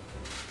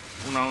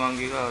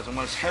 운항관계가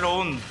정말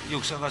새로운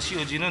역사가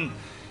씌워지는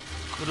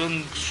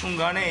그런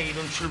순간에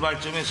이런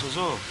출발점에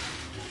서서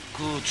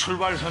그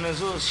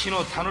출발선에서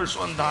신호탄을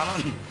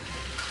쏜다는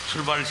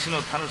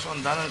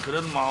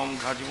그런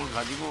마음가짐을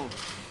가지고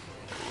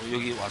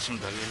여기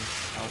왔습니다.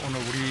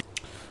 오늘 우리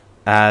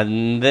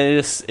And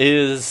this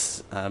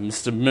is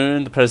Mr.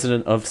 Moon, the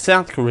president of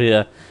South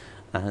Korea,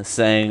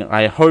 saying,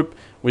 I hope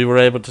we were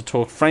able to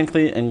talk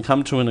frankly and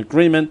come to an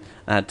agreement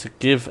to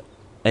give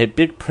a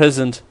big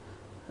present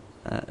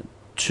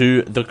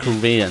to the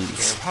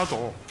Koreans.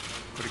 대화도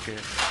그렇게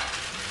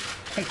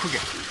통 크게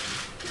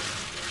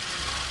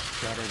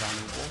대화를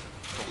나누고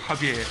또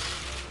합의에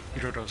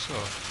이르러서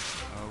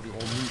우리 온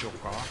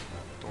민족과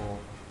또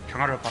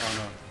평화를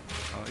바라는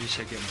이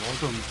세계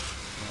모든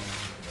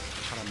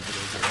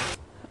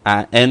사람들에게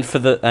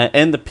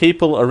and the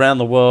people around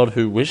the world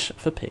who wish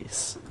for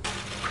peace.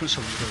 큰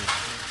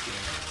성의를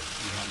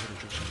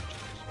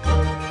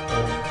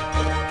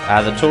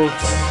The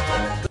talks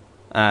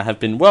have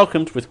been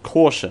welcomed with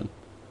caution.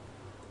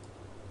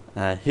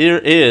 Here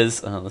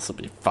is... Oh, this will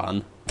be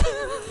fun. I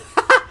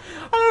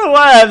don't know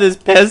why I have this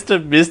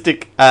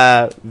pessimistic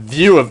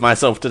view of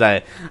myself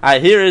today.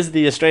 Here is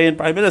the Australian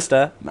Prime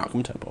Minister,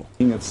 Malcolm Turnbull.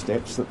 Of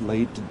steps that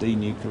lead to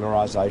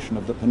denuclearisation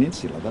of the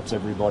peninsula. That's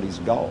everybody's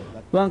goal.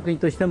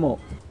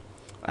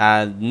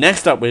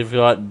 Next up, we've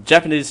got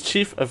Japanese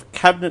Chief of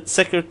Cabinet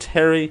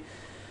Secretary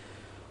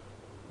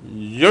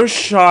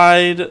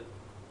Yoshihide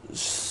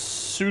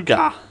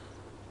Suga.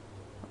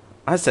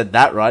 I said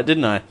that right,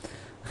 didn't I?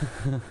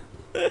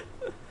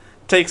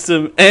 Take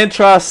some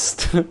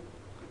antitrust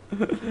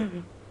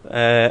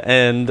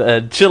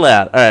and chill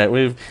out. All right,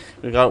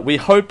 we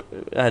hope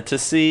to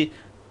see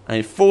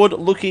a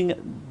forward-looking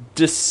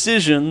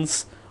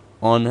decisions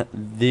on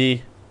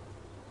the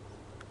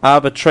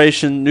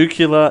arbitration,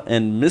 nuclear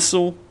and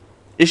missile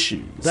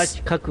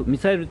issues. 核ミ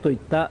サイルといっ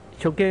た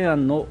諸懸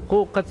案の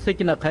包括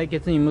的な解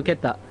決に向け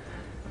た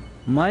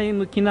前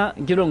向きな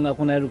議論が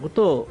行えるこ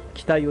とを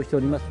期待をしてお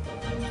ります。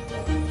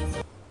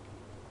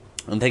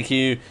 And thank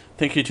you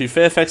to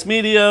Fairfax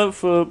Media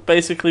for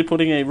basically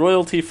putting a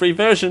royalty-free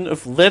version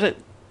of Let It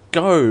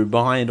Go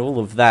behind all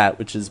of that,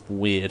 which is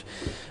weird.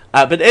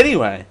 But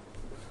anyway,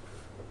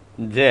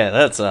 yeah,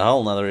 that's a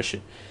whole nother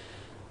issue.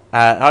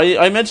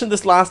 I mentioned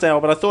this last hour,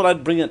 but I thought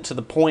I'd bring it to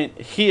the point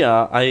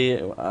here.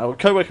 A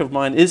co-worker of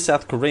mine is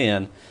South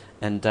Korean,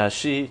 and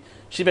she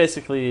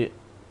basically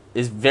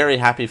is very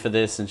happy for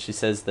this, and she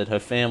says that her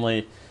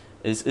family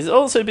is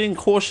also being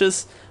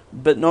cautious,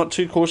 but not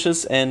too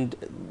cautious. And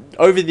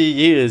over the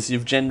years,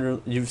 you've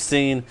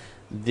seen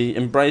the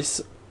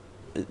embrace,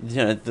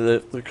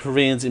 the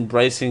Koreans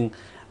embracing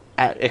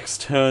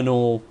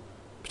external,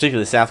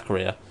 particularly South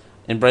Korea,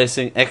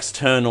 embracing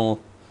external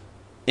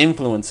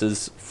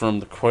influences from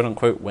the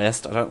quote-unquote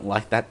West. I don't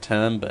like that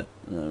term, but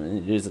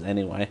use it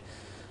anyway.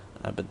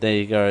 But there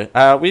you go.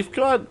 We've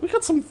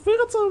got some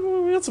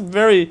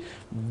very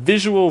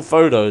visual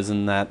photos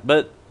in that.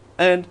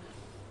 And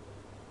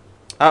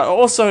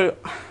also,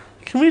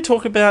 can we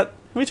talk about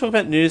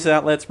news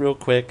outlets real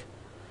quick?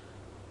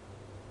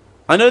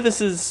 I know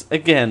this is,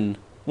 again,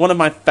 one of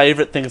my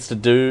favorite things to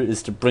do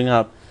is to bring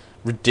up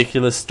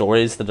ridiculous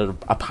stories that are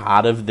a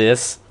part of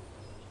this.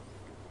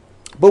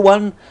 But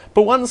one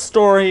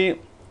story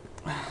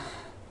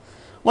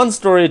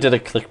did a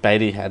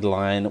clickbaity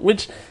headline,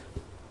 which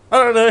I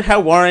don't know how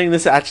worrying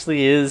this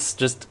actually is,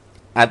 just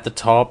at the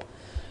top.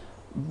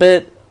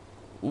 But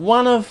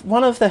one of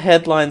the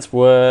headlines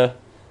were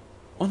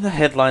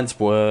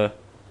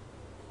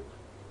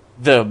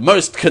the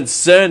most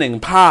concerning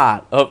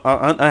part of.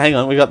 Hang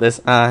on, we got this.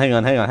 Hang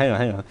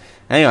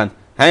on.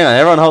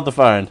 Everyone, hold the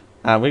phone.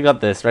 We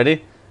got this.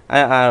 Ready?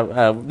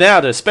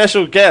 Now to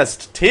special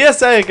guest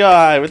TSA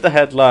guy with the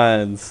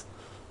headlines.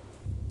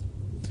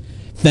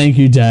 Thank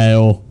you,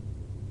 Dale.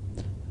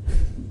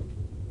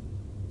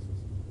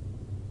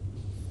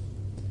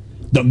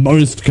 The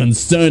most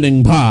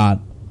concerning part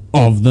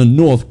of the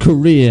North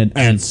Korean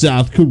and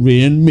South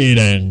Korean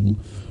meeting.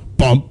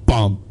 Bum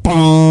bum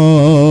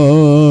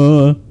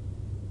bum.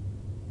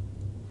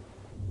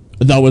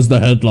 That was the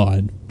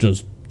headline.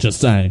 Just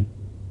saying.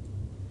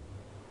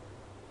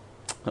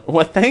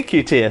 Well, thank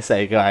you,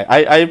 TSA guy.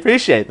 I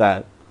appreciate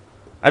that.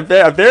 I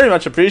very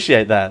much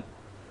appreciate that.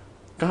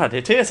 God,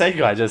 the TSA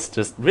guy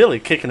just really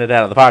kicking it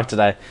out of the park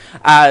today.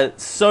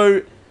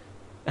 So,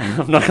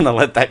 I'm not going to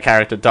let that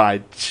character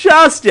die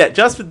just yet,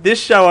 just for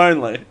this show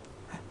only.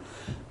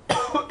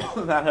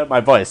 That hurt my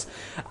voice.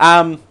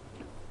 One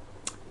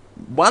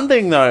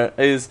thing, though,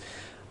 is...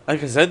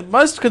 Okay, so the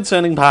most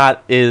concerning part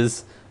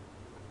is...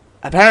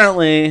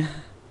 Apparently...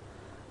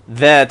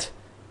 that...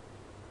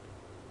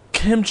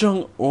 Kim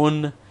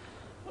Jong-un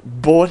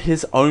bought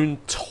his own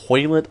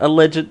toilet,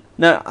 alleged...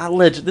 No,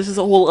 alleged. This is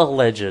all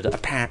alleged.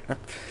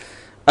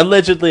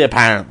 Allegedly,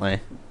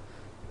 apparently.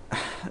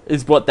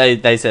 Is what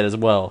they said as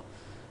well.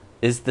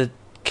 Is that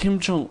Kim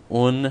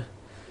Jong-un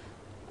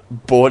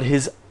bought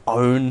his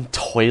own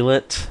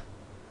toilet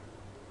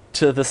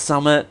to the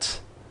summit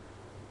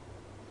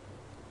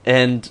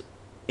and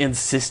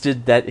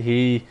insisted that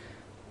he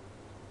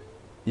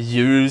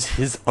use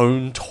his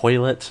own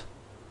toilet.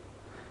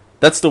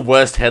 That's the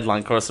worst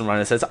headline, Corson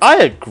Rona says. I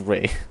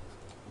agree.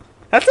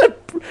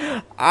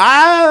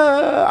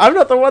 I'm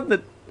not the one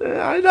that...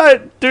 I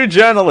don't do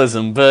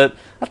journalism, but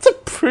that's a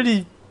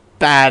pretty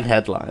bad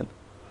headline.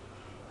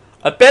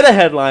 A better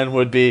headline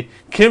would be,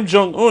 Kim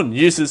Jong-un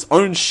uses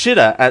own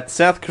shitter at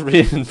South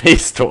Korean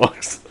peace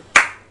talks.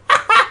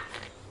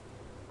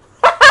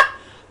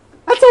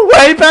 That's a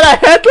way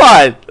better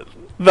headline,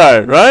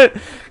 though, right?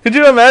 Could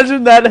you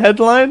imagine that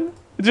headline?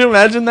 Could you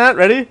imagine that?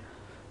 Ready?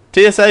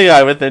 TSA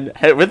guy with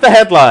the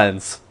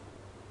headlines.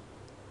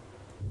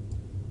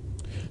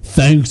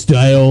 Thanks,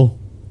 Dale.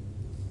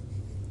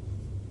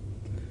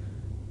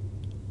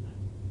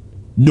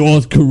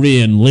 North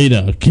Korean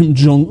leader Kim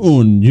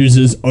Jong-un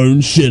uses own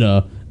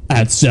shitter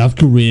at South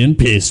Korean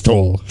peace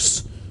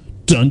talks.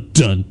 Dun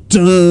dun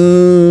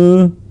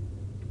dun.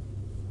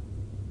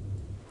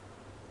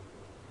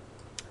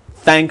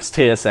 Thanks,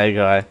 TSA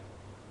guy.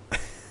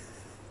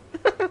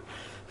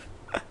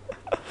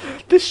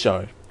 This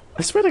show,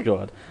 I swear to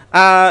God,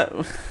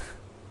 a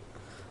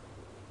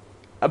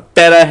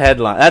better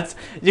headline.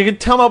 You can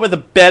come up with a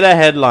better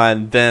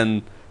headline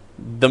than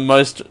the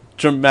most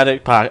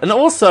dramatic part. And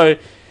also,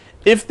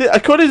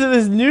 according to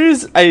this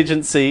news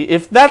agency,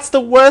 if that's the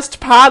worst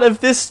part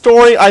of this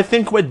story, I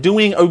think we're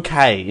doing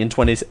okay in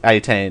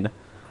 2018.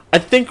 I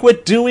think we're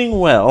doing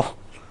well.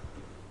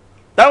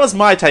 That was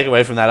my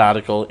takeaway from that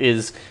article,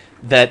 is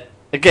that,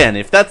 again,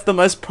 if that's the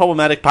most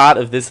problematic part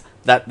of this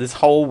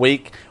whole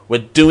week, we're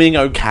doing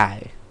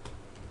okay.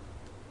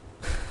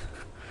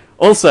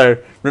 Also,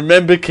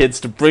 remember,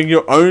 kids, to bring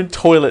your own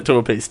toilet to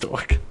a peace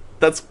talk.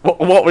 That's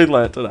what we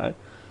learned today.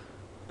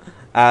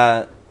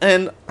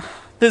 And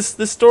this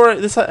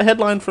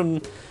headline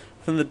from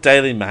the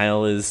Daily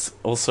Mail is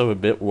also a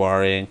bit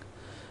worrying.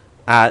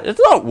 It's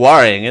not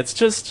worrying. It's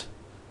just,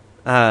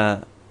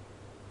 it's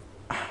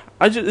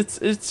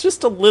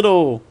just a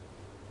little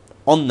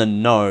on the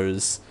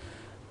nose.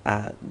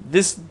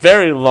 This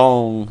very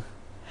long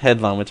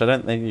headline, which I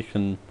don't think you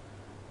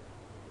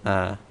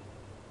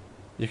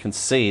can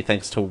see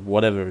thanks to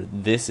whatever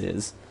this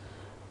is,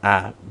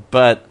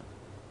 but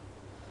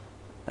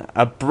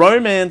a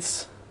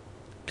bromance.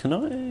 Can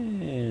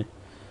I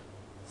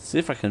see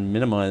if I can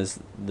minimize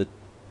the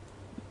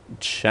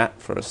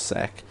chat for a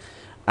sec?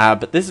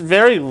 But this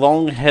very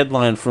long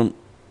headline from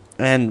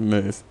and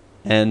move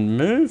and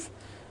move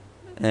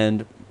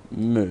and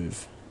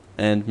move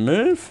and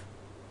move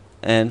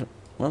and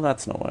well,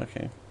 that's not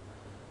working.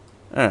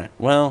 Alright,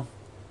 well,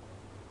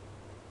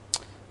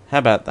 how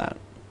about that?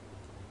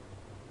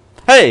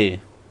 Hey!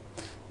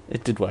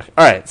 It did work.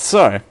 Alright,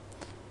 so,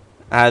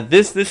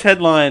 this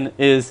headline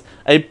is,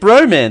 a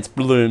bromance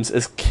blooms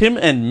as Kim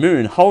and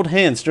Moon hold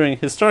hands during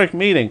historic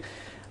meeting,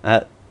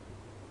 and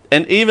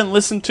even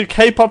listen to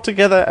K-pop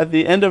together at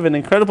the end of an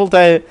incredible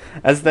day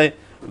as they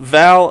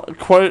vow,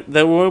 quote,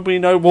 there will be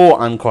no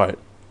war, unquote.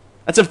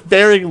 That's a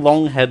very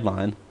long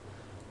headline.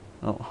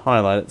 I'll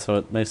highlight it so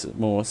it makes it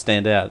more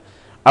stand out.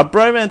 A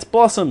bromance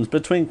blossoms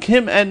between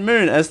Kim and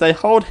Moon as they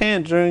hold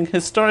hands during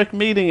historic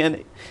meeting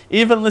and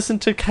even listen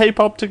to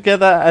K-pop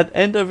together at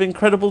end of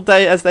incredible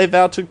day as they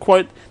vow to,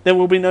 quote, there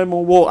will be no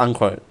more war,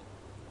 unquote.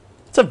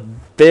 It's a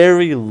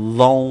very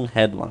long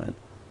headline.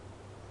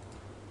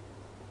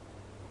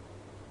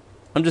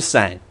 I'm just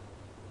saying.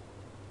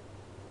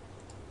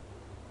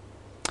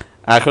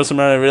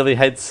 Cosimo really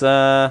hates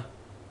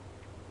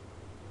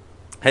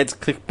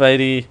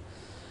clickbaity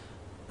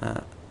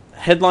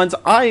headlines.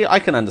 I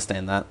can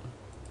understand that.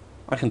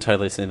 I can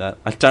totally see that.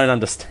 I don't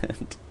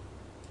understand.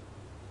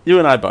 You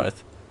and I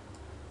both.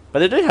 But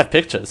they do have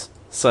pictures,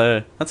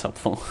 so that's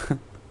helpful.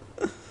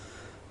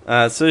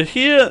 So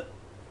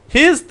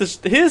here's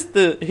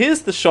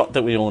the shot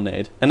that we all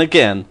need. And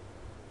again,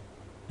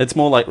 it's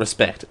more like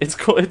respect. It's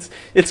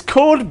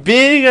called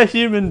being a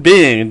human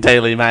being.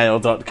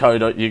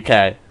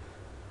 dailymail.co.uk.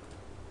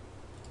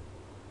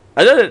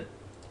 I don't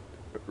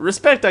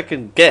respect I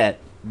can get,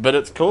 but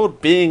it's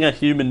called being a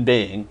human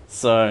being.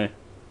 So,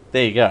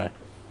 there you go.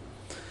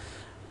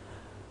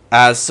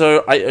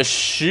 So I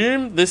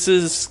assume this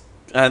is...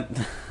 I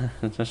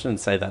shouldn't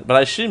say that, but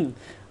I assume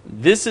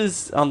this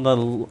is on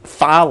the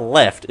far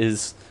left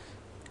is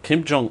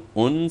Kim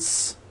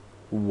Jong-un's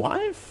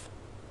wife?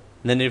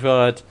 And then you've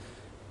got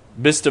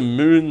Mr.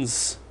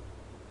 Moon's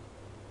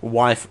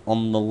wife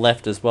on the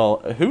left as well.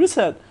 Who is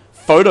that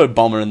photo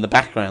bomber in the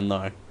background,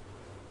 though?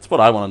 That's what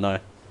I want to know.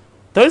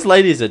 Those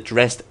ladies are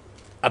dressed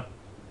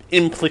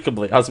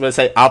implicably. I was going to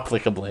say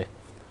applicably.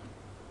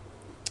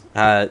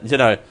 You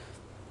know,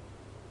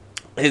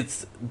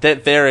 it's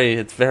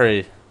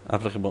very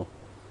applicable.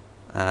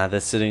 They're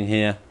sitting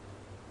here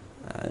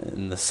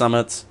in the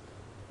summit.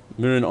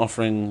 Moon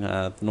offering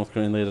the North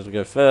Korean leader to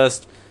go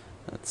first.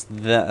 That's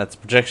a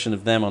projection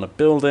of them on a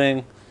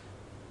building.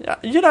 Yeah,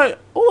 you know,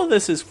 all of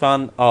this is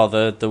fun. Oh,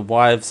 the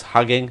wives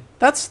hugging.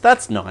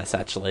 That's nice,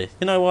 actually.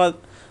 You know what?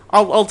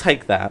 I'll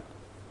take that.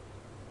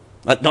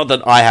 Not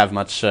that I have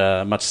much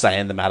say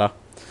in the matter.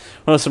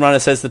 Well, Serrano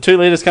says the two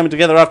leaders coming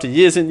together after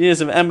years and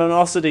years of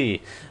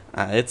animosity.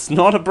 It's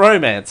not a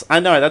bromance. I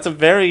know that's a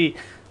very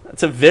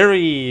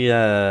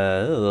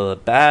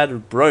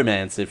bad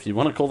bromance, if you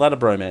want to call that a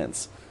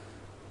bromance.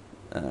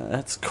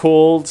 It's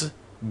called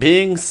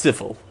being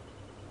civil.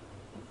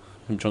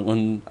 Kim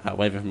Jong-un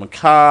waving from a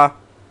car.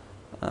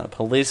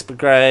 Police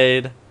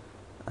brigade.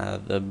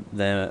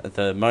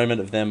 The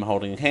moment of them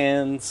holding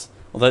hands.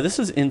 Although this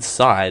is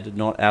inside,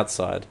 not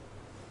outside.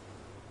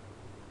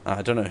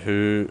 I don't know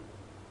who.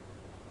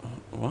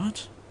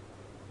 What?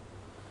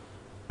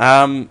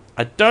 I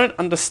don't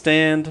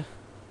understand.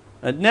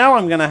 Now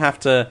I'm gonna have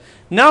to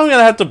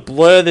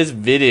blur this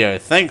video.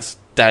 Thanks,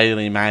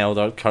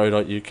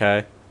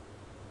 dailymail.co.uk.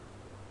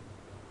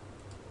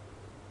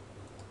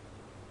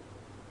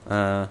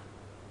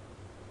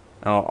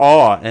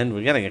 And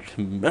we're getting a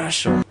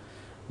commercial.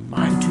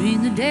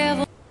 Between the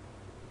devil.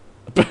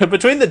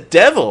 Between the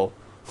devil.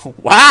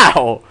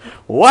 Wow,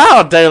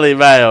 Daily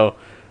Mail.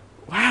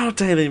 Wow,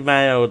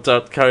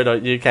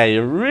 dailymail.co.uk.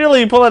 You're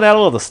really pulling out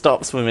all the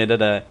stops for me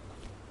today.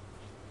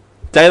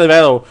 Daily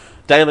Mail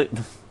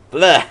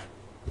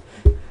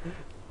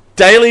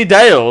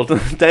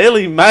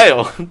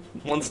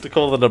wants to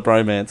call it a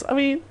bromance. I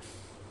mean,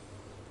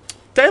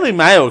 Daily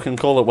Mail can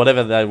call it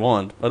whatever they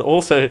want, but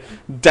also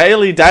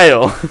Daily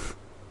Dale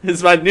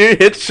is my new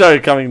hit show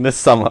coming this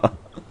summer.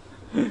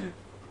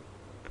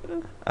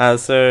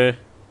 So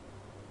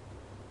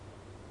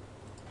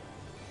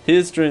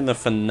here's during the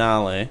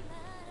finale.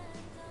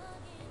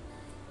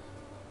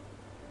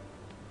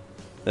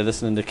 They're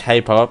listening to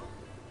K-pop.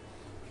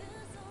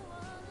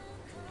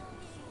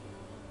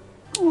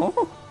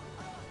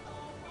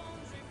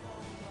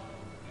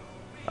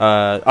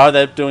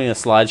 They're doing a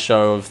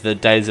slideshow of the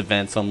day's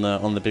events on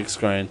the big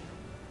screen.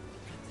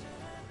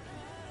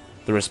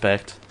 The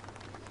respect.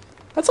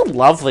 That's a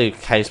lovely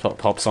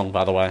K-pop song,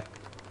 by the way.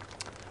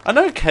 I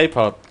know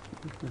K-pop.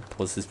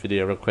 Pause this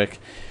video real quick.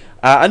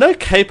 I know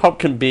K-pop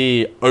can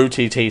be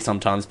OTT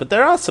sometimes, but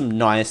there are some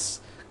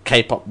nice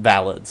K-pop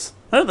ballads.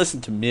 I don't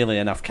listen to nearly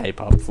enough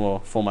K-pop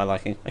for my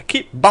liking. I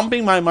keep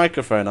bumping my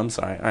microphone. I'm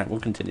sorry. Alright, we'll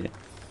continue.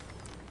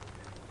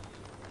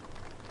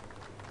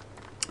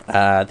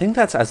 I think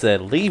that's as they're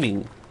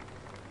leaving.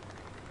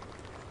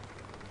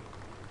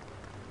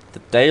 The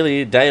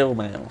Daily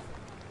Mail.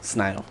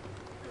 Snail.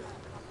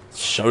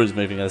 Show's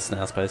moving at a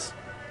snail's pace.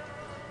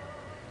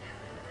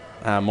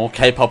 More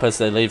K-pop as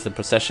they leave the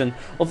procession.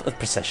 Well, the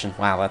procession.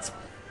 Wow, that's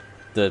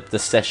the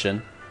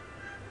session.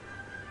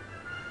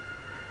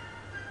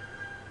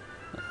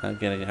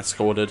 Getting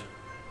escorted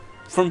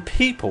from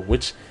people,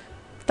 which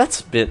that's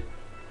a bit.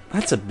 I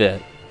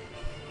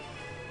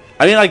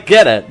mean, I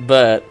get it,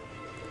 but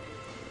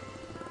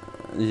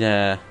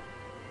yeah,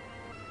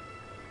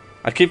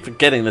 I keep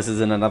forgetting this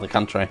is in another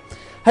country.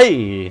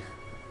 Hey,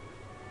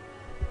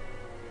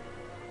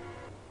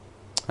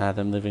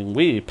 them living.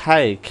 We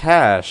pay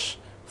cash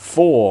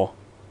for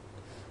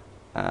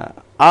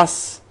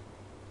us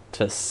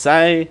to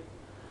say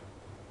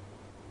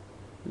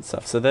and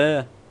stuff. So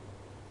there.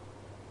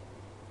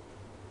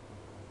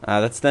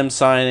 That's them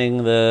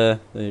signing the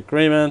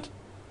agreement.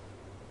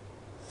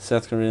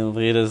 South Korean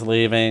leaders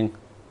leaving.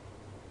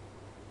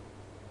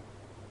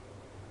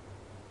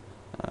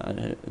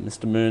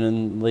 Mr.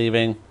 Moonen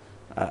leaving.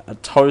 A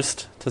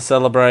toast to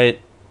celebrate.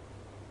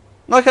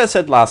 Like I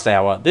said last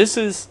hour, this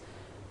is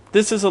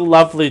a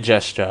lovely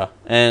gesture,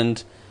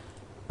 and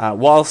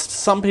whilst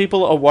some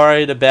people are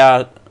worried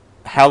about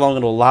how long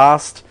it'll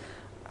last,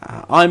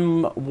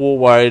 I'm not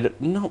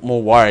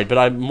more worried, but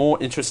I'm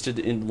more interested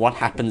in what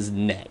happens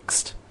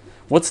next.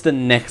 What's the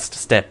next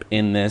step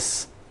in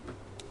this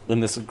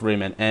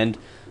agreement? And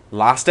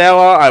last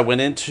hour, I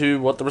went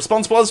into what the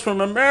response was from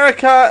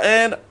America,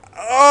 and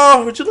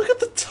would you look at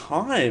the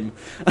time?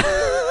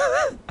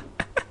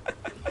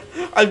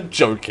 I'm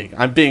joking.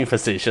 I'm being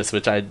facetious,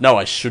 which I know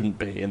I shouldn't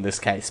be in this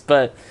case,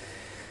 but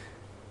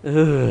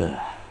I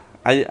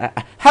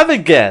have a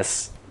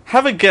guess.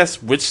 Have a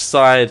guess which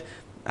side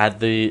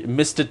the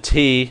Mr.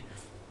 T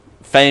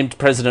famed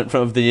president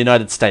of the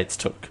United States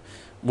took.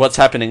 What's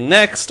happening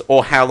next,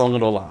 or how long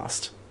it'll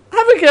last.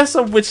 Have a guess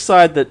on which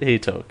side that he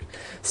took.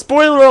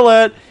 Spoiler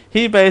alert,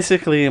 he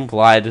basically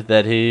implied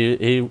that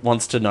he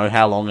wants to know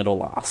how long it'll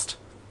last.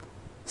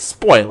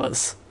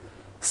 Spoilers.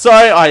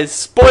 Sorry, I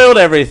spoiled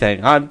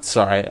everything. I'm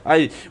sorry.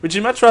 Would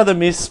you much rather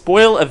me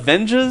spoil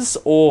Avengers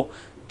or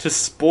to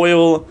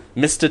spoil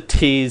Mr.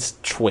 T's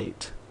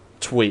treat?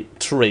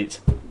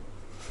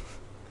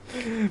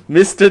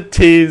 Mr.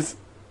 T's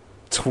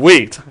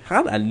tweet. I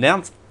can't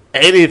announce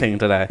anything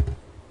today.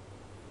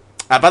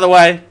 By the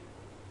way,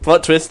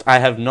 plot twist, I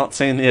have not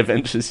seen the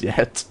Avengers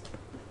yet.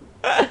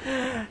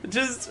 I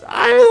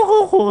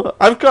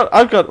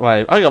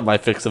got my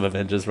fix of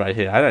Avengers right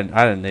here. I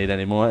don't need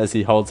any more, as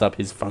he holds up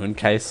his phone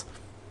case.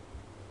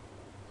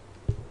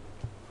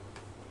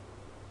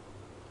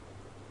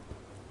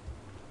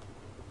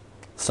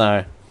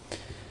 So,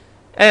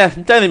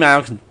 Daily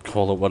Mail can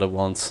call it what it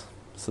wants.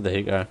 So there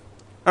you go.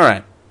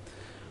 Alright.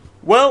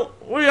 Well,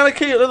 we're gonna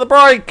keep it to the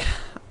break.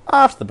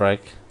 After the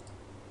break,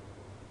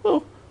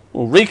 we'll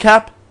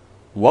recap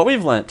what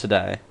we've learnt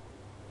today.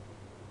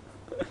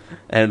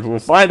 And we'll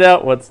find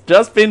out what's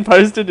just been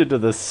posted into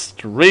the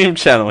stream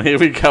channel. Here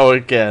we go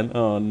again.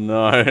 Oh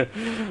no.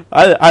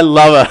 I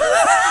love it.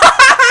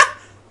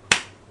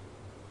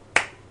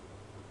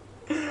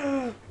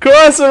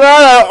 Cora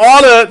Serrano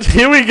on it.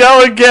 Here we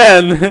go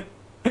again.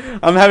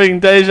 I'm having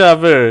deja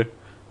vu.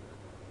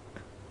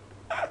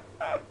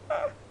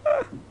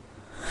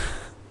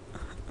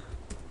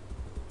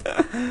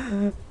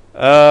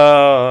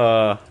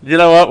 You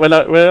know what? We're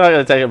not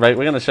gonna take a break.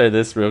 We're gonna show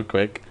this real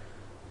quick.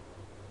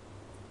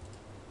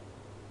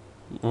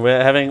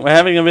 We're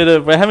having a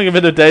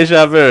bit of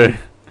deja vu.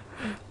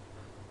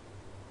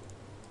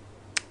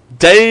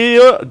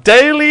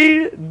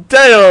 Daily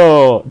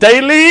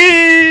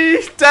Dalee.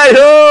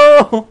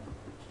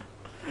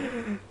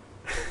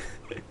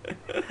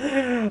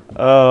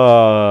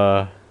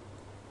 Oh,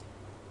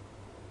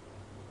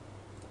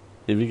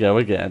 here we go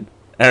again.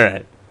 All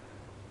right.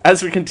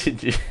 As we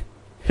continue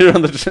here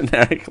on the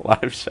Generic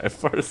Live Show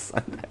for a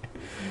Sunday,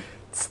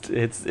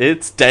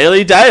 it's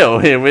Daily Dale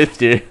here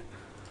with you.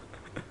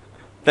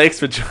 Thanks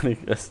for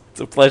joining us. It's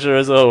a pleasure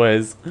as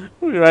always.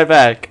 We'll be right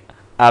back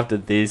after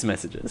these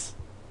messages.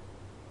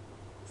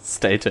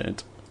 Stay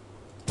tuned.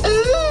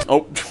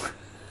 Oh,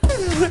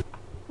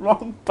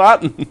 wrong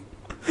button.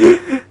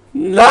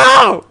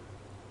 No.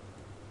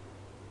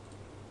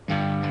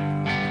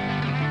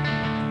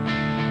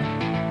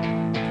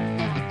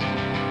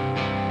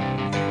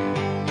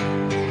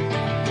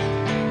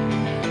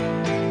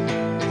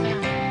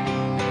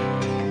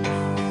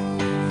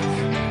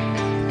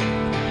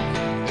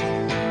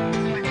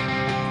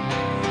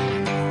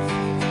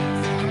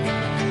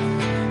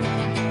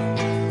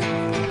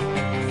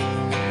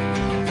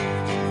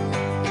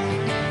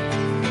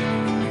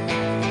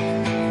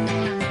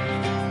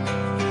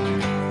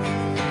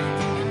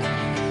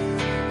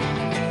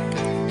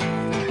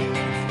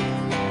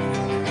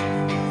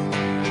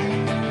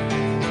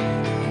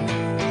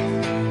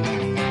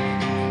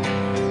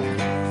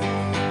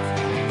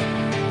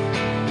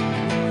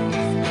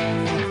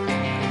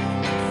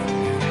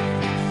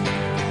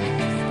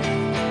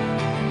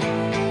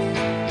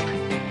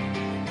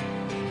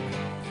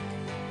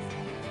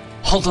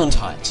 Hold on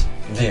tight.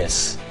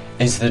 This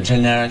is the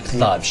Generic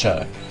Live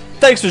Show.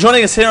 Thanks for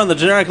joining us here on the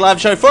Generic Live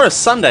Show for a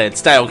Sunday.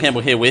 It's Dale Campbell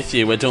here with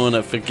you. We're doing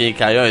it for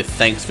Geek.io.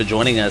 Thanks for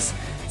joining us.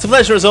 It's a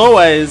pleasure as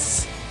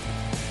always.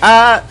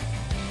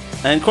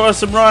 And Cora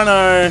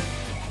Sobrano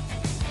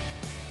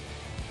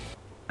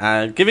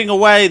giving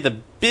away the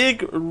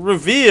big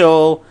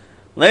reveal.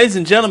 Ladies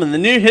and gentlemen, the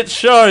new hit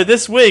show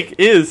this week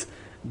is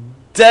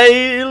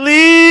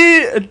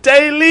Daily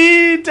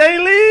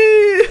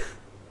Dalee.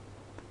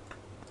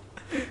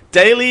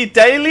 I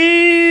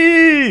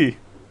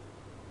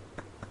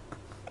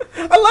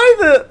like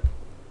that.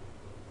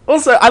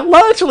 Also, I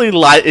actually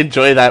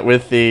enjoy that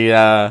with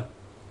the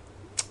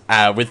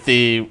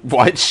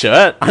white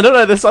shirt. I don't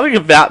know. There's something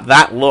about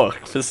that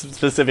look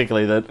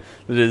specifically that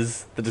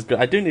is good.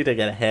 I do need to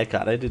get a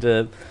haircut. I need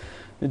to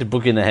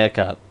book in a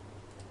haircut.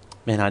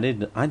 Man, I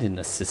need an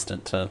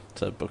assistant to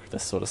book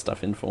this sort of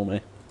stuff in for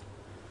me.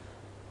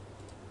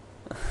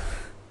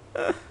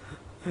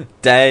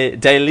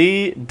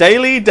 Daily.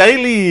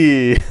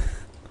 You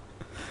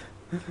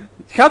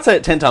can't say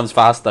it 10 times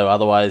fast though,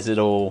 otherwise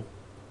it'll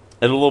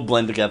all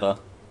blend together.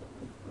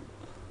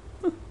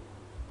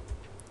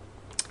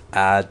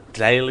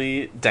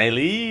 Daily.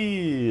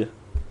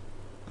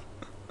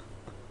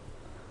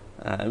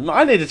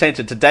 I need to change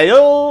it to Dale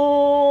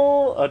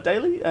or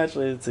Daily.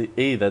 Actually, it's the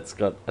E that's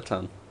got a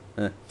ton.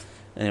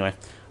 Anyway,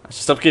 I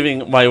should stop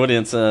giving my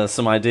audience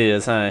some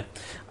ideas. Hey,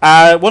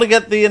 I want to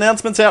get the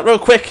announcements out real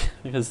quick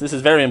because this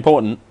is very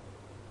important.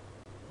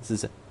 This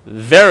is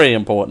very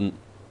important.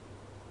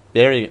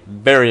 Very,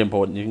 very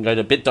important. You can go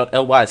to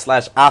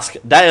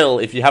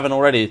bit.ly/askdale if you haven't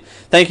already.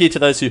 Thank you to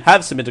those who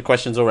have submitted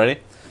questions already.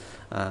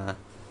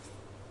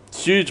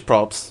 Huge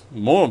props.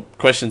 More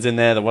questions in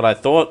there than what I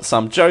thought.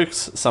 Some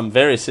jokes, some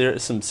very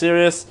serious, some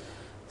serious,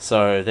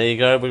 So there you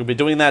go. We'll be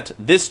doing that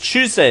this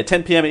Tuesday at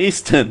 10 p.m.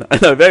 Eastern. I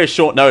know, very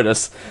short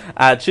notice.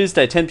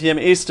 Tuesday, 10 p.m.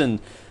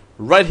 Eastern,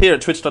 right here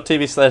at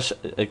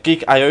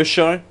twitch.tv/geekio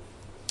show.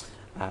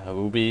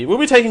 We'll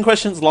be taking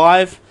questions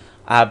live,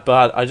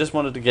 but I just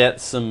wanted to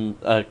get some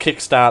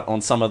kickstart on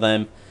some of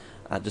them,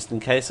 just in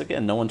case,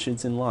 again, no one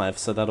tunes in live.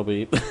 So that'll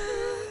be...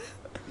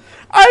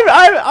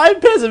 I'm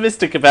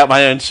pessimistic about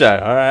my own show.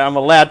 All right, I'm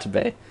allowed to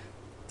be.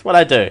 It's what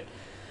I do.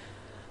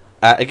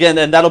 Again,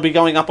 and that'll be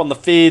going up on the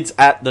feeds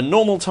at the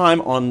normal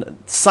time on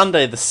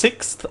Sunday the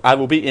 6th. I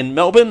will be in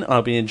Melbourne.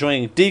 I'll be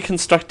enjoying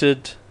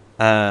deconstructed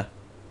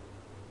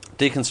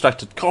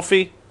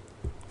coffee.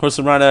 Horse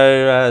and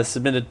Rhino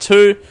submitted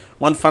 2,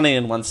 one funny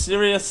and one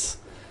serious.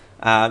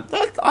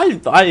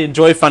 I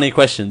enjoy funny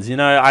questions. You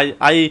know,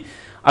 I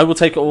will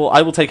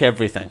take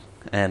everything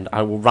and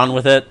I will run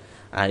with it.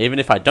 Even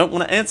if I don't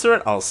want to answer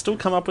it, I'll still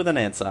come up with an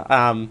answer.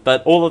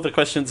 But all of the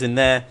questions in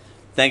there.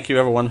 Thank you,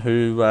 everyone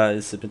who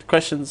submitted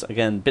questions.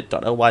 Again,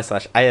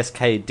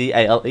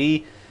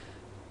 bit.ly/ASKDALE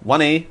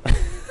 1E.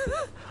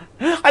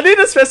 I need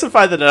to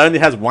specify that it only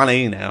has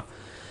 1E now.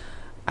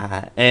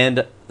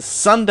 And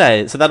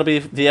Sunday, so that'll be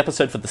the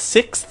episode for the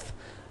 6th.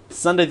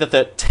 Sunday the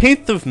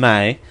 13th of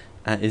May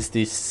is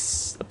the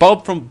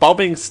Bob from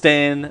Bobbing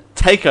Stan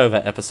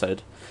takeover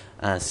episode.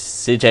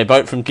 CJ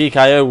Boat from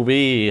Geek.io will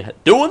be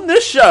doing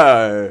this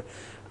show.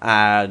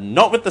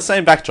 Not with the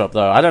same backdrop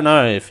though. I don't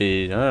know if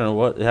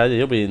how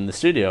he'll be in the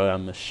studio.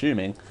 I'm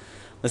assuming,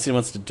 unless he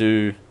wants to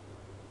do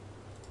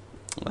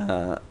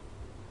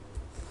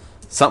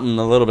something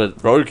a little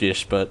bit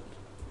roguish. But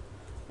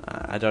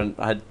I don't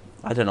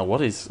know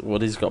what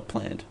he's got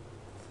planned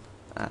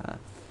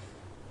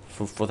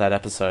for that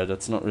episode.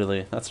 That's not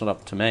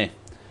up to me.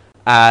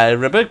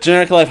 Remember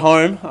Generic Life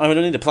Home? I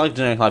don't need to plug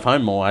Generic Life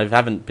Home more. I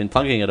haven't been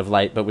plugging it of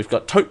late, but we've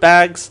got tote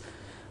bags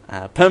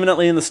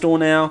permanently in the store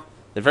now.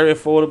 They're very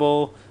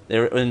affordable.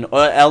 They're in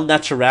El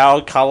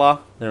Natural colour.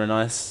 They're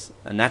a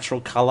natural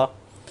colour.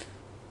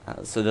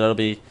 So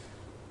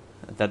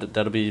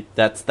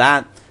that's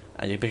that.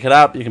 You can pick it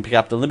up. You can pick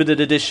up the limited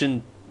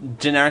edition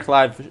Generic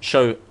Live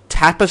Show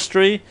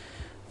tapestry.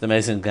 The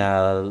amazing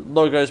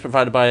logos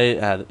provided by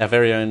our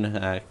very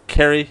own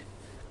Kerry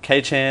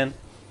K-Chan.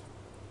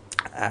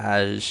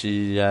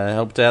 She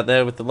helped out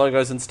there with the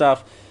logos and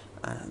stuff.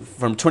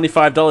 From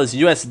 $25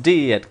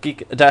 USD at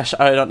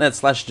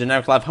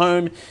geek-io.net/generic live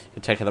home. You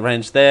can take the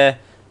range there.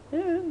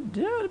 And,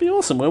 yeah, it'd be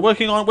awesome. We're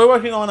working on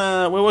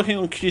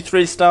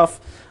Q3 stuff,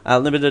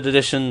 limited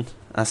edition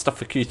stuff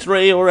for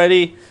Q3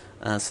 already.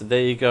 So there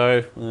you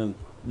go. We'll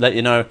let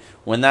you know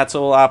when that's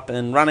all up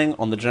and running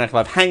on the Generic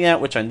Live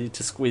Hangout, which I need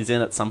to squeeze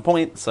in at some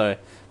point. So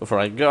before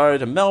I go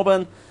to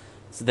Melbourne.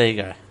 So there you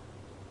go.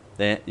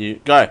 There you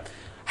go.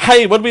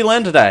 Hey, what did we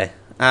learn today?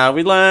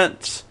 We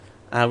learnt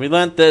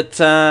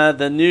that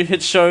the new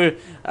hit show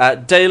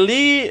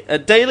Daily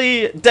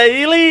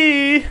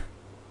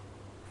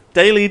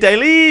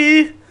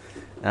Dalee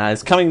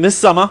is coming this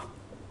summer,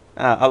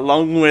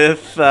 along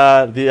with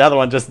the other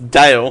one, just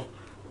Dale.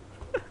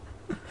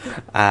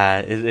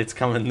 It's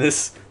coming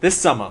this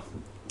summer,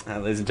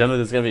 ladies and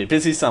gentlemen. It's going to be a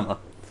busy summer.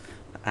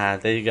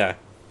 There you go.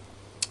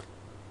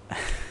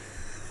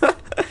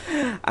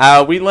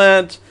 We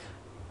learnt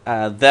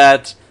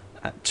that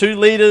two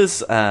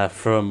leaders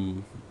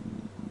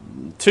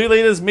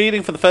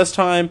meeting for the first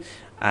time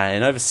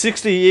in over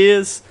 60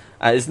 years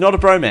is not a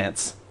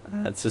bromance.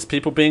 It's just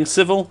people being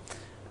civil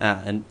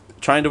and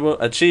trying to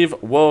achieve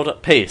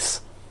world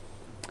peace.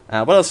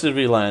 What else did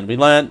we learn? We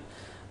learned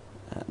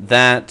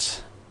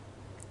that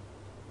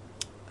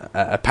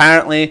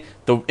apparently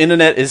the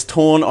internet is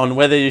torn on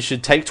whether you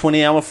should take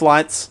 20-hour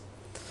flights.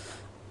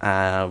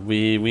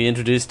 We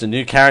introduced a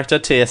new character,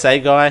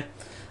 TSA guy.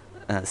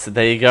 So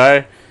there you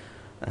go.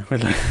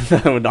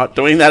 We're not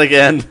doing that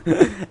again,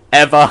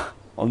 ever,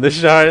 on this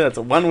show. That's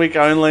a 1 week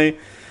only,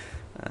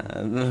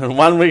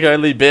 1 week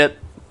only bit.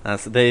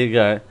 So there you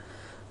go.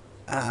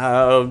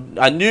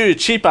 A new,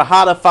 cheaper,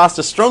 harder,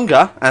 faster,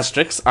 stronger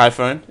asterisk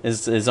iPhone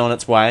is on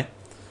its way.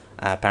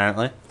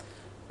 Apparently,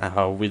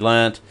 we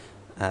learned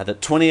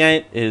that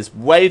 28 is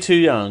way too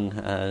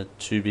young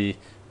to be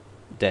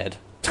dead.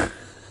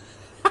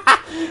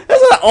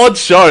 It's an odd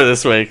show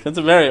this week. It's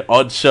a very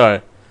odd show.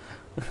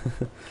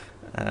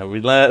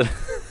 We learned,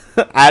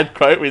 ad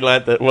quote, we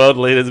learned that world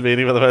leaders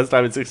meeting for the first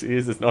time in 60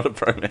 years is not a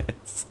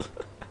bromance.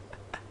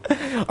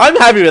 I'm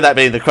happy with that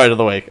being the quote of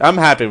the week. I'm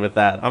happy with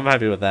that.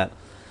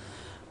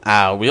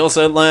 We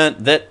also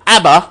learned that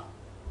ABBA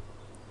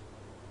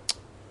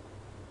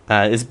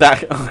is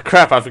back. Oh,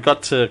 crap, I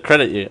forgot to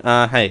credit you.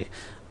 Hey.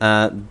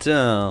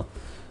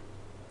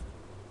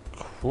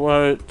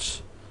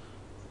 Quote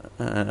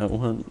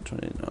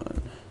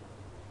 129.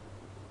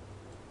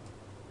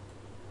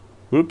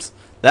 Whoops.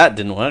 That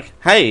didn't work.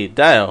 Hey,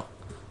 Dale.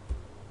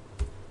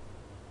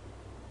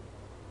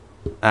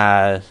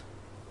 There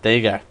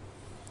you go.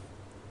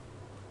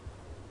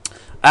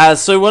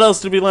 So what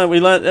else did we learn? We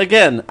learned,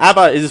 again,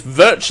 ABBA is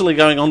virtually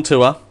going on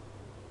tour.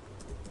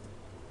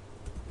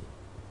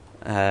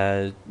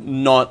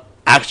 Not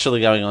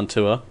actually going on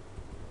tour.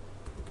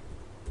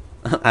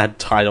 Add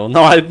title.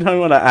 No, I don't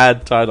want to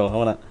add title. I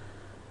want to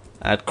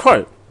add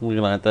quote. We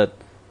learned that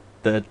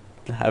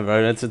have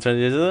romance in 20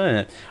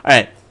 years.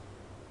 Alright.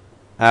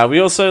 We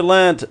also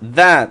learned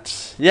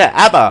that,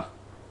 ABBA,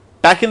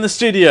 back in the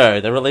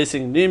studio. They're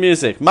releasing new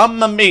music.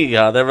 Mamma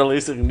Mia, they're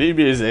releasing new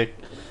music.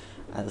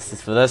 This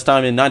is for the first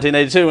time in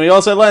 1982. We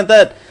also learned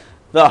that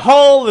the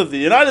whole of the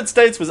United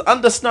States was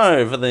under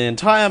snow for the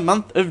entire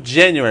month of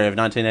January of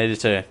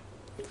 1982.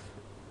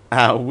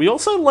 We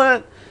also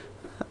learned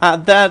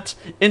that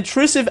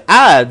intrusive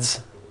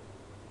ads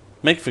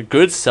make for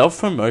good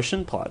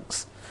self-promotion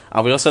plugs.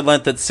 We also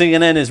learned that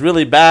CNN is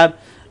really bad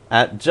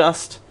at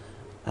just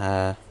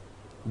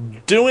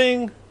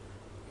doing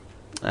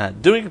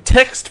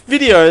text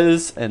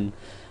videos, and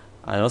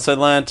I also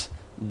learned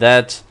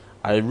that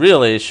I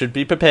really should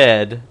be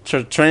prepared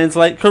to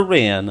translate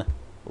Korean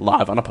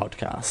live on a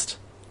podcast.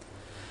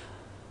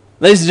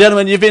 Ladies and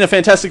gentlemen, you've been a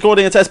fantastic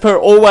audience as per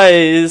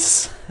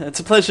always. It's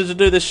a pleasure to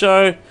do this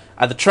show.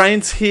 The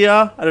train's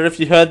here. I don't know if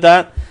you heard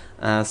that.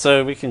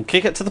 So we can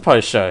kick it to the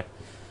post show.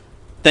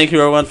 Thank you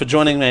everyone for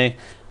joining me.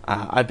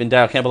 I've been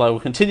Dale Campbell. I will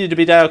continue to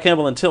be Dale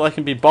Campbell until I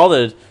can be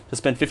bothered to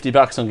spend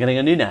 $50 on getting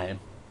a new name.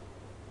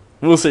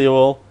 We'll see you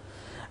all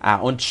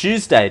on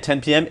Tuesday,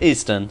 10 PM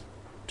Eastern,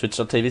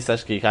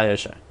 twitch.tv/GeekIO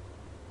Show.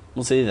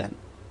 We'll see you then.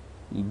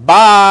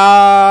 Bye!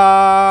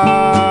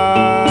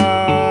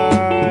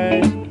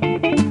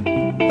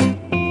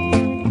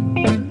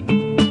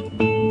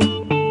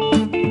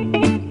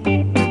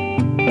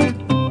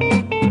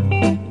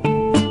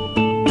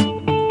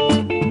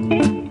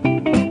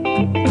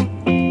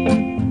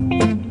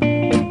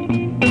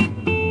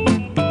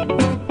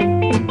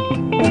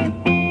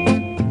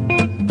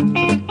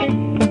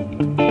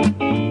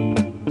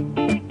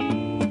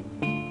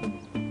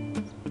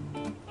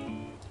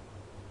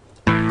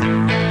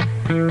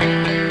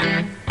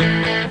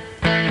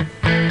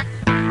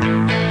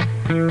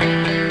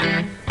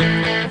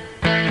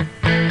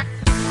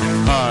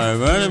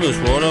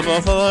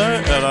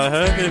 And I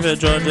hope you've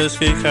enjoyed this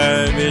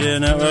GeekIO Media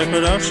Network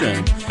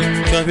production.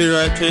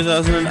 Copyright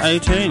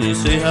 2018, you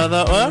see how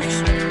that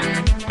works?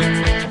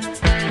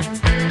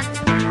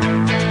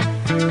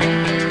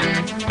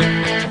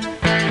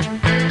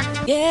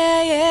 Yeah.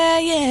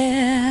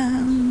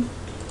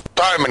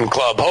 Diamond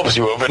Club hopes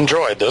you have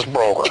enjoyed this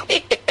program.